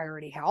taking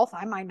Priority Health.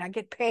 I might not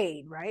get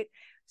paid, right?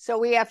 So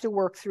we have to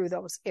work through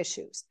those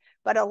issues.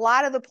 But a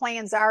lot of the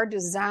plans are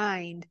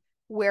designed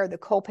where the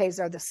copays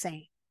are the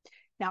same.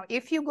 Now,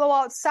 if you go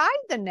outside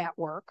the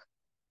network,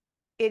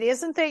 it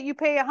isn't that you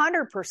pay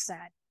 100%,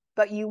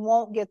 but you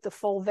won't get the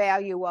full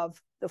value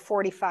of the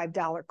 $45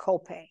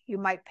 copay. You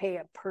might pay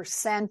a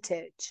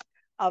percentage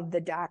of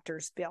the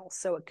doctor's bill,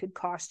 so it could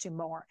cost you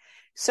more.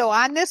 So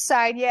on this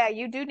side, yeah,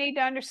 you do need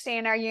to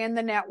understand, are you in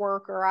the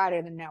network or out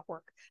of the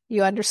network?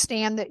 You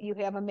understand that you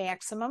have a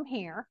maximum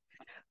here.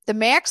 The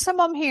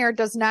maximum here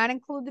does not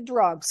include the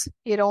drugs.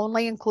 It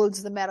only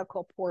includes the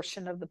medical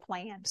portion of the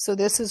plan. So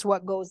this is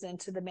what goes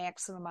into the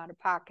maximum out of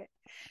pocket.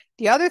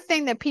 The other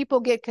thing that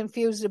people get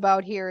confused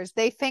about here is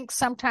they think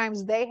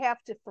sometimes they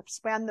have to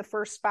spend the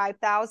first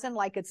 $5,000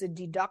 like it's a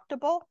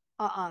deductible.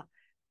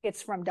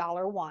 It's from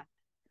 $1.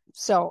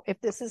 So if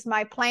this is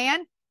my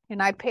plan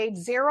and I paid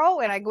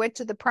 $0 and I went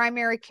to the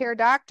primary care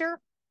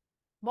doctor,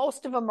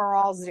 most of them are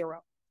all $0.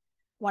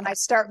 When I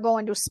start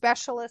going to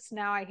specialists,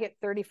 now I hit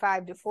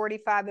 $35 to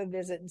 $45 a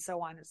visit and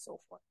so on and so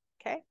forth.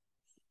 Okay.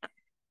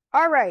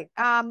 All right.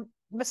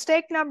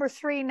 Mistake number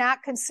 3,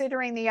 not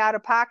considering the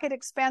out-of-pocket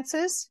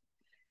expenses.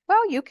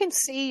 Well, you can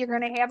see you're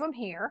going to have them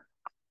here,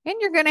 and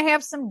you're going to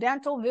have some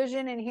dental,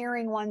 vision, and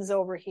hearing ones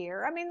over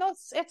here. I mean,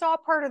 it's all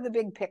part of the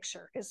big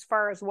picture as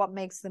far as what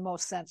makes the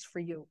most sense for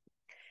you.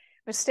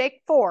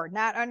 Mistake 4,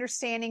 not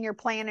understanding your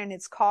plan and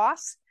its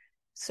costs.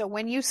 So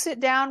when you sit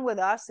down with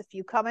us, if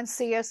you come and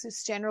see us,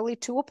 it's generally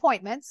 2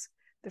 appointments.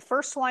 The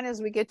first one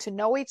is we get to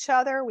know each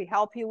other. We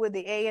help you with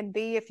the A and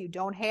B. If you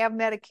don't have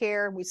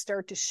Medicare, we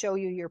start to show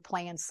you your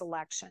plan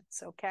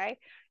selections, okay?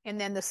 And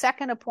then the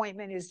second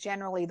appointment is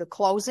generally the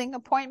closing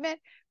appointment,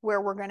 where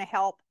we're going to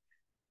help,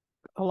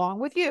 along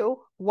with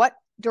you, what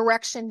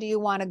direction do you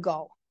want to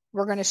go?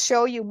 We're going to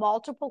show you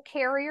multiple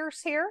carriers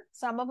here.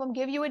 Some of them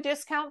give you a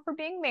discount for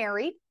being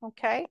married,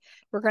 okay?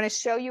 We're going to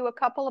show you a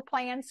couple of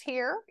plans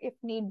here if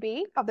need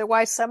be.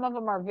 Otherwise, some of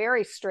them are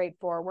very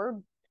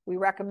straightforward. We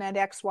recommend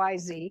X, Y,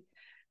 Z.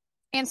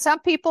 And some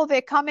people, they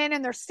come in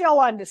and they're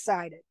still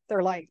undecided.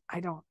 They're like, I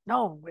don't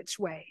know which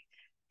way.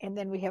 And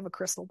then we have a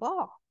crystal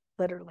ball,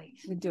 literally.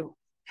 We do.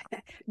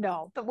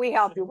 No, but we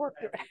help you work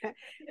through it.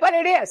 But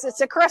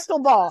it's a crystal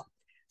ball.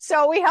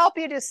 So we help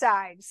you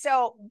decide.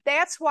 So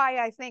that's why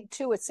I think,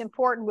 too, it's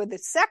important with the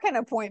second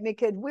appointment,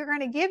 because we're going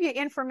to give you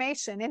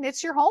information and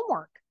it's your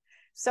homework.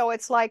 So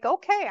it's like,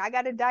 okay, I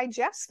got to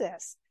digest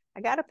this. I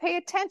got to pay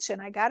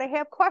attention. I got to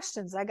have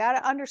questions. I got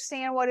to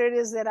understand what it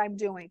is that I'm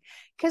doing,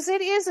 because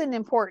it is an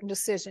important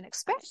decision,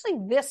 especially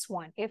this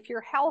one, if your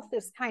health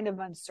is kind of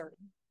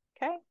uncertain.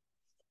 Okay.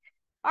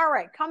 All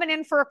right. Coming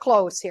in for a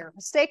close here.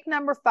 Mistake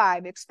number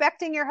 5,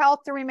 expecting your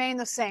health to remain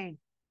the same.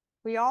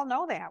 We all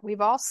know that.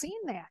 We've all seen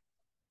that,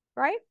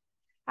 right?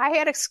 I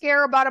had a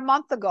scare about a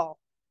month ago.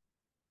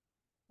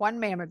 1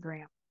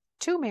 mammogram.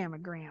 2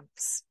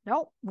 mammograms.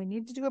 Nope, we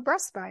need to do a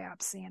breast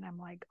biopsy. And I'm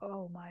like,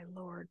 oh my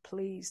Lord,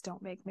 please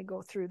don't make me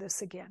go through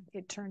this again.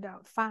 It turned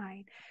out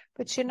fine.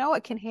 But you know,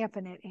 it can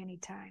happen at any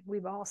time.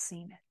 We've all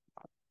seen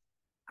it.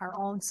 Our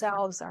own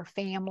selves, our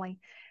family.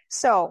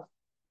 So,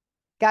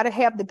 got to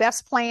have the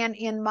best plan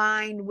in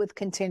mind with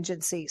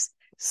contingencies.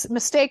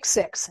 Mistake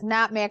 6,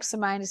 not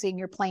maximizing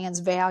your plan's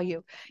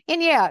value.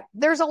 And yeah,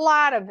 there's a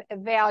lot of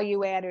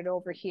value added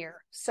over here.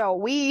 So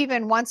we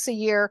even once a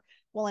year,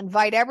 we'll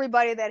invite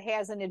everybody that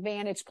has an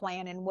Advantage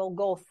plan and we'll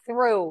go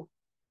through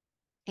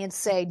and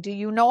say, do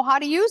you know how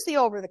to use the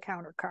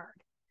over-the-counter card?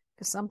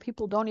 Because some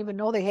people don't even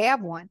know they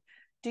have one.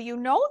 Do you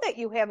know that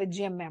you have a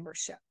gym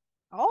membership?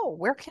 Oh,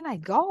 where can I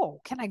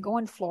go? Can I go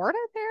in Florida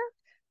there?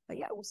 But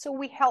yeah, so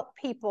we help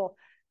people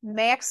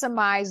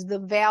maximize the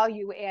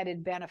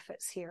value-added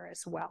benefits here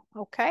as well,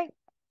 okay?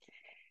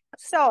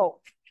 So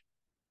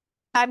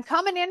I'm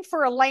coming in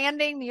for a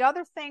landing. The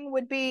other thing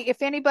would be,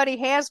 if anybody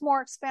has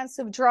more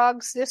expensive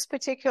drugs, this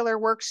particular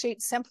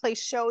worksheet simply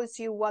shows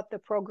you what the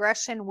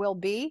progression will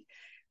be.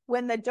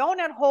 When the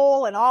donut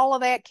hole and all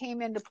of that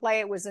came into play,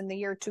 it was in the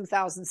year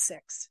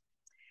 2006.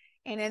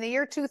 And in the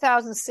year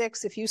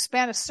 2006, if you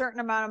spent a certain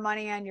amount of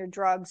money on your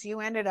drugs, you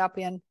ended up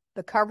in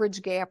the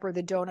coverage gap or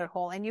the donut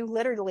hole, and you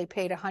literally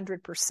paid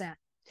 100%.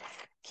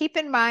 Keep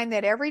in mind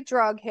that every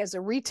drug has a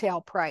retail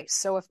price.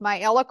 So if my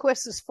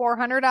Eliquis is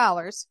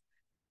 $400,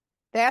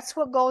 that's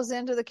what goes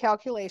into the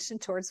calculation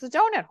towards the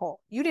donut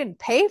hole. You didn't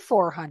pay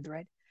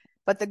 $400,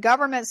 but the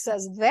government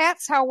says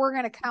that's how we're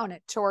going to count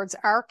it towards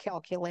our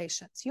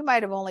calculations. You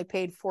might have only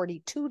paid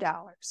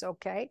 $42,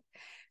 okay?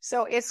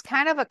 So it's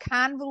kind of a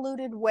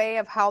convoluted way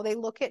of how they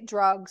look at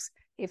drugs.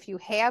 If you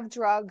have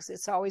drugs,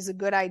 it's always a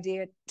good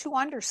idea to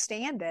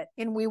understand it,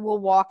 and we will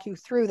walk you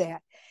through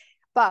that.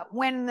 But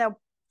when the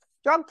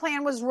drug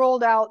plan was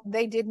rolled out,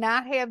 they did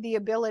not have the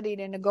ability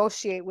to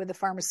negotiate with the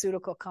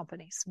pharmaceutical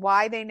companies.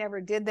 Why they never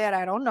did that,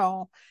 I don't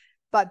know.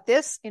 But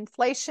this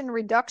Inflation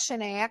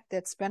Reduction Act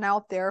that's been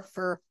out there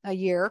for a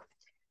year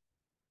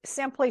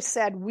simply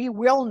said, we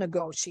will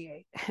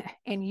negotiate,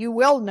 and you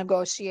will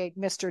negotiate,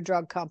 Mr.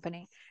 Drug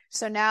Company.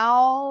 So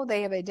now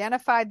they have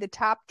identified the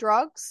top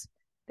drugs.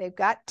 They've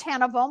got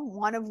 10 of them,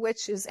 one of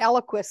which is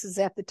Eliquis is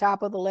at the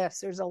top of the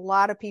list. There's a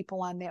lot of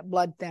people on that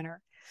blood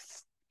thinner.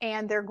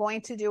 And they're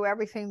going to do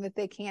everything that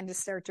they can to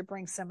start to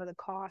bring some of the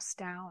costs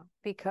down,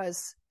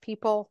 because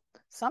people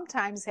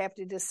sometimes have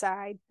to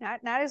decide,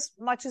 not as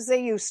much as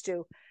they used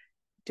to.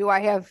 Do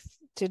I have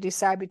to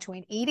decide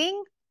between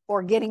eating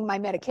or getting my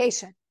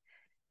medication?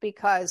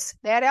 Because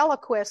that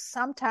Eliquis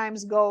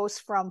sometimes goes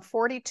from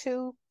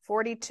 42,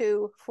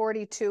 42,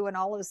 42, and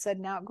all of a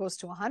sudden now it goes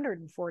to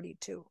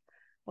 142.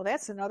 Well,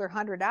 that's another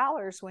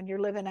 $100 when you're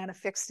living on a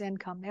fixed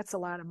income. That's a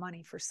lot of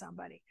money for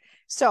somebody.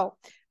 So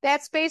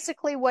that's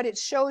basically what it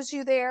shows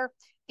you there.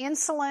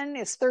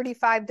 Insulin is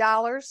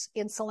 $35.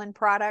 Insulin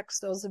products,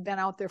 those have been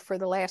out there for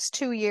the last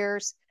 2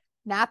 years.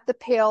 Not the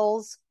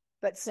pills,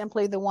 but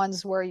simply the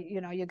ones where,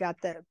 you know, you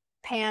got the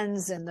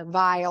pens and the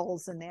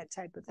vials and that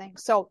type of thing.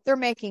 So they're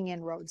making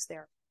inroads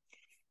there.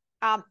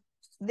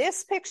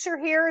 This picture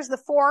here is the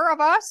 4 of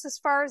us as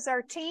far as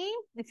our team.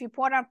 If you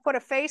put a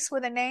face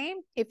with a name,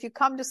 if you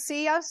come to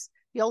see us,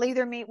 you'll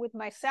either meet with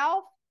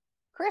myself,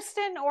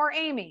 Kristen, or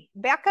Amy.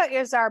 Becca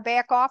is our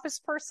back office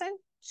person.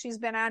 She's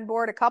been on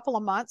board a couple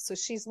of months, so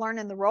she's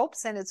learning the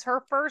ropes, and it's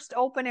her first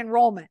open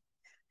enrollment.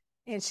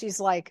 And she's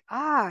like,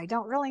 I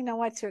don't really know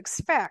what to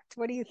expect.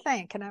 What do you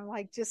think? And I'm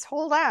like, just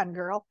hold on,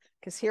 girl,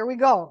 because here we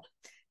go,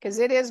 because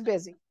it is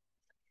busy.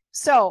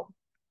 So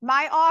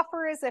my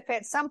offer is, if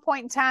at some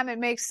point in time it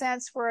makes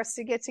sense for us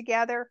to get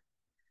together,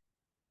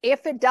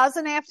 if it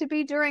doesn't have to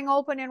be during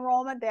open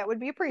enrollment, that would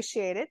be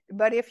appreciated.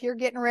 But if you're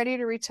getting ready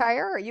to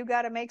retire or you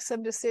got to make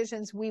some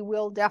decisions, we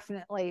will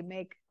definitely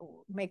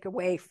make a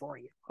way for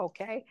you.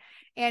 Okay.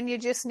 And you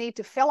just need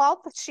to fill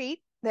out the sheet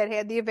that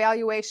had the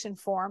evaluation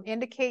form,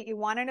 indicate you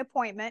want an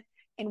appointment,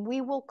 and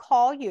we will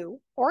call you,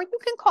 or you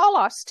can call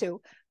us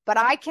too, but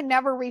I can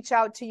never reach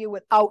out to you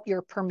without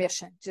your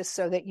permission, just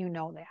so that you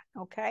know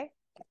that. Okay.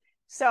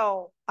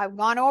 So I've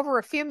gone over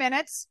a few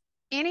minutes.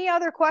 Any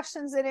other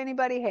questions that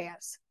anybody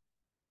has?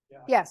 Yeah.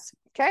 Yes.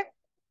 Okay.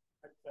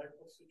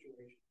 Hypothetical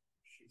situation.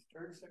 She's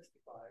turned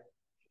 65.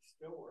 She's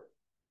still working.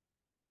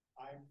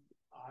 I'm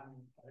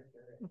on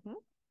Medicare. Mm-hmm.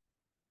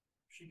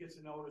 She gets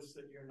a notice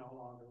that you're no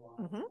longer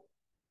on. Mm-hmm.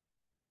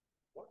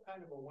 What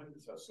kind of a window?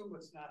 So assume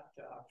it's not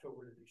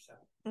October to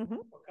December.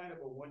 Mm-hmm. What kind of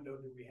a window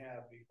do we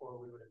have before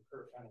we would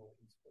incur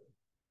penalties for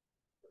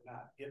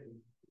not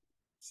getting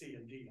C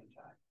and D in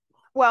time?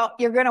 Well,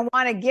 you're going to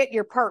want to get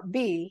your Part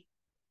B,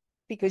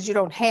 because you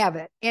don't have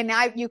it. And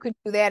you can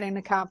do that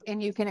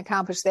and you can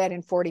accomplish that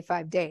in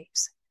 45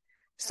 days.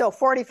 So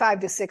 45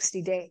 to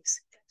 60 days.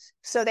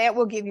 So that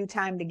will give you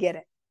time to get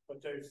it.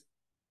 But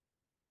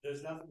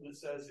there's nothing that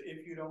says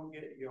if you don't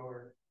get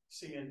your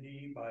C and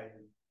D by,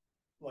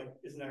 like,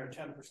 isn't there a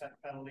 10%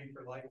 penalty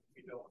for life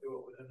if you don't do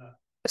it within a...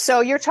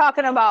 So you're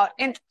talking about,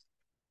 and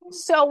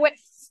so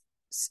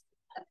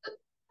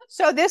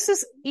this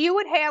is, you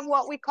would have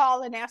what we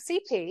call an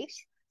SEP.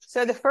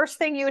 So the first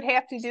thing you would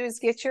have to do is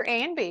get your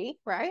A and B,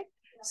 right?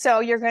 So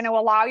you're going to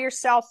allow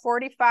yourself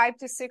 45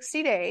 to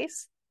 60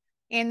 days.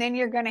 And then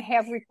you're going to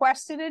have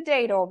requested a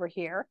date over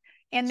here.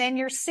 And then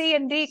your C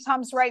and D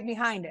comes right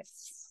behind it.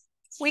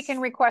 We can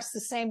request the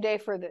same day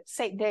for the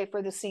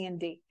C and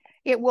D.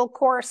 It will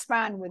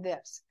correspond with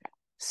this.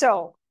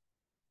 So,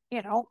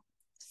 you know,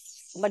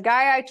 the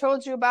guy I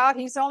told you about,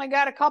 he's only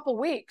got a couple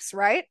weeks,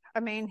 right?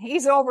 I mean,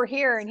 he's over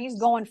here and he's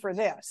going for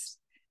this.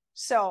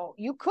 So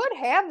you could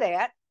have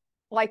that.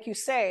 Like you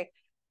say,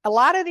 a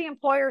lot of the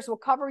employers will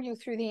cover you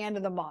through the end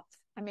of the month.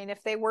 I mean,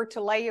 if they were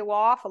to lay you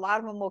off, a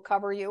lot of them will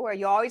cover you, or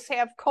you always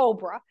have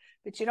COBRA,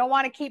 but you don't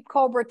want to keep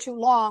COBRA too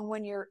long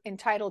when you're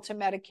entitled to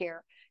Medicare,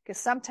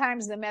 because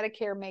sometimes the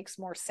Medicare makes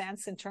more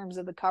sense in terms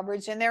of the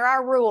coverage, and there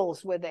are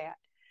rules with that.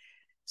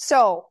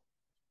 So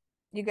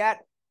you got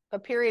a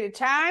period of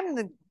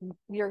time,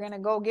 you're going to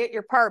go get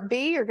your Part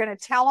B, you're going to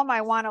tell them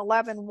I want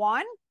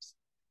 11-1,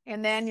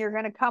 and then you're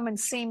going to come and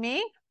see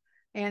me.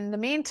 In the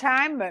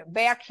meantime,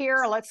 back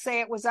here, let's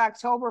say it was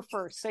October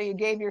 1st. So you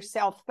gave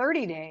yourself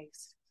 30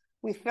 days.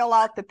 We fill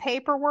out the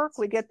paperwork.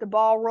 We get the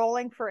ball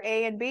rolling for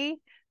A and B.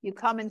 You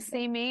come and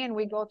see me and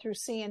we go through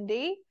C and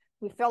D.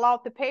 We fill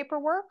out the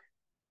paperwork.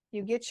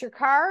 You get your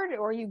card,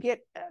 or you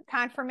get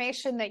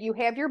confirmation that you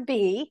have your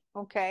B.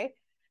 Okay.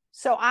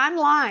 So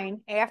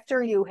online,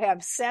 after you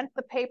have sent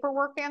the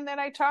paperwork in that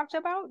I talked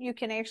about, you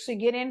can actually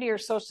get into your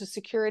Social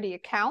Security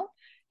account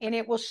and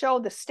it will show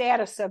the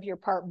status of your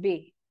Part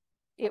B.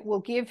 It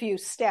will give you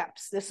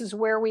steps. This is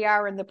where we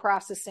are in the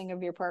processing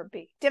of your Part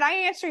B. Did I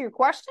answer your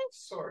question?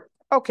 Sort.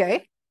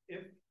 Okay.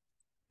 If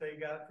they,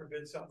 God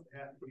forbid, something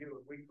happened to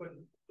you, we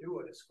couldn't do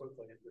it as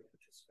quickly as we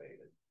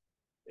anticipated.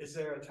 Is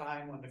there a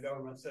time when the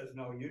government says,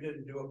 no, you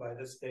didn't do it by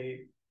this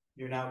date,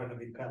 you're now going to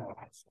be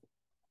penalized?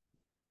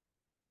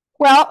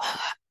 Well,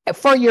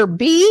 for your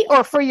B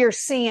or for your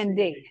C and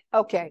D?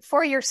 Okay,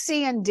 for your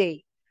C and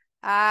D.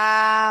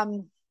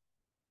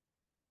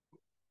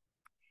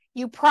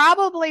 You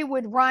probably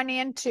would run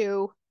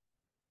into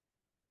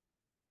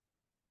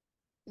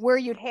where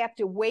you'd have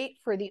to wait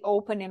for the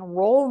open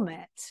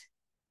enrollment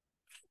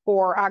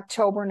for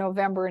October,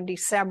 November, and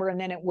December, and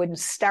then it wouldn't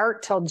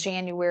start till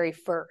January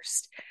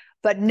 1st.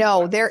 But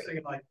no,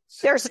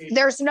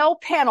 there's no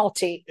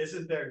penalty.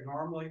 Isn't there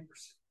normally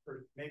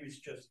for maybe it's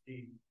just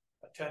D,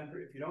 a 10,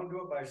 if you don't do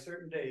it by a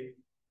certain date,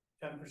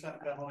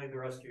 10% penalty the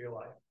rest of your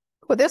life?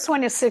 Well, this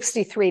one is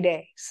 63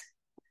 days.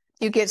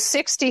 You get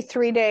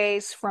 63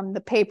 days from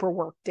the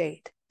paperwork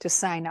date to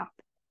sign up.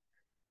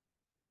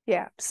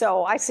 Yeah,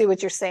 so I see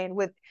what you're saying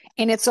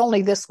and it's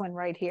only this one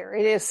right here.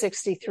 It is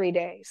 63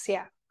 days.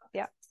 Yeah.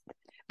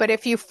 But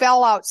if you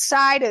fell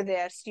outside of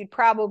this, you'd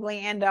probably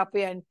end up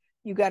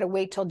you got to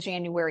wait till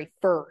January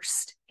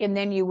 1st, and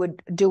then you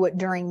would do it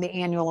during the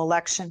annual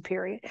election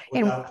period.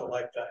 Without the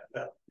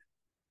lifetime.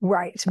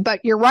 Right,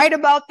 but you're right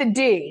about the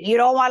D. You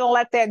don't want to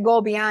let that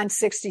go beyond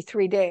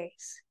 63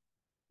 days.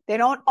 They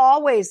don't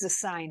always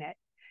assign it.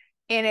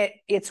 And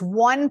it's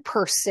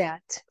 1%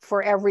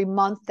 for every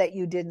month that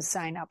you didn't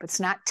sign up. It's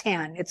not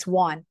 10, it's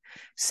 1.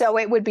 So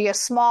it would be a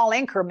small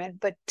increment,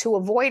 but to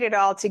avoid it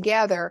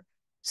altogether,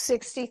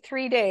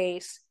 63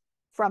 days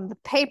from the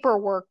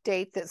paperwork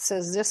date that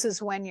says this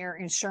is when your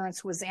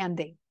insurance was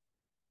ending.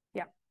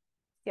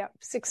 Yep,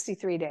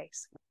 63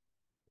 days.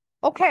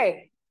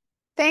 Okay,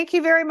 thank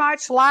you very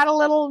much. A lot of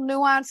little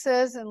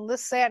nuances and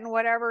this, that, and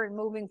whatever and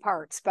moving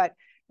parts, but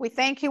we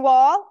thank you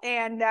all,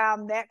 and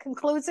that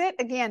concludes it.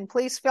 Again,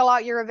 please fill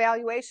out your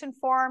evaluation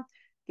form.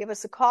 Give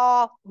us a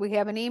call. We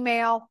have an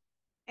email.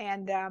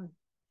 And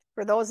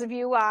for those of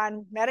you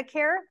on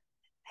Medicare,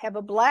 have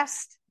a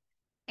blessed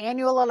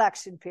annual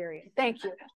election period. Thank you.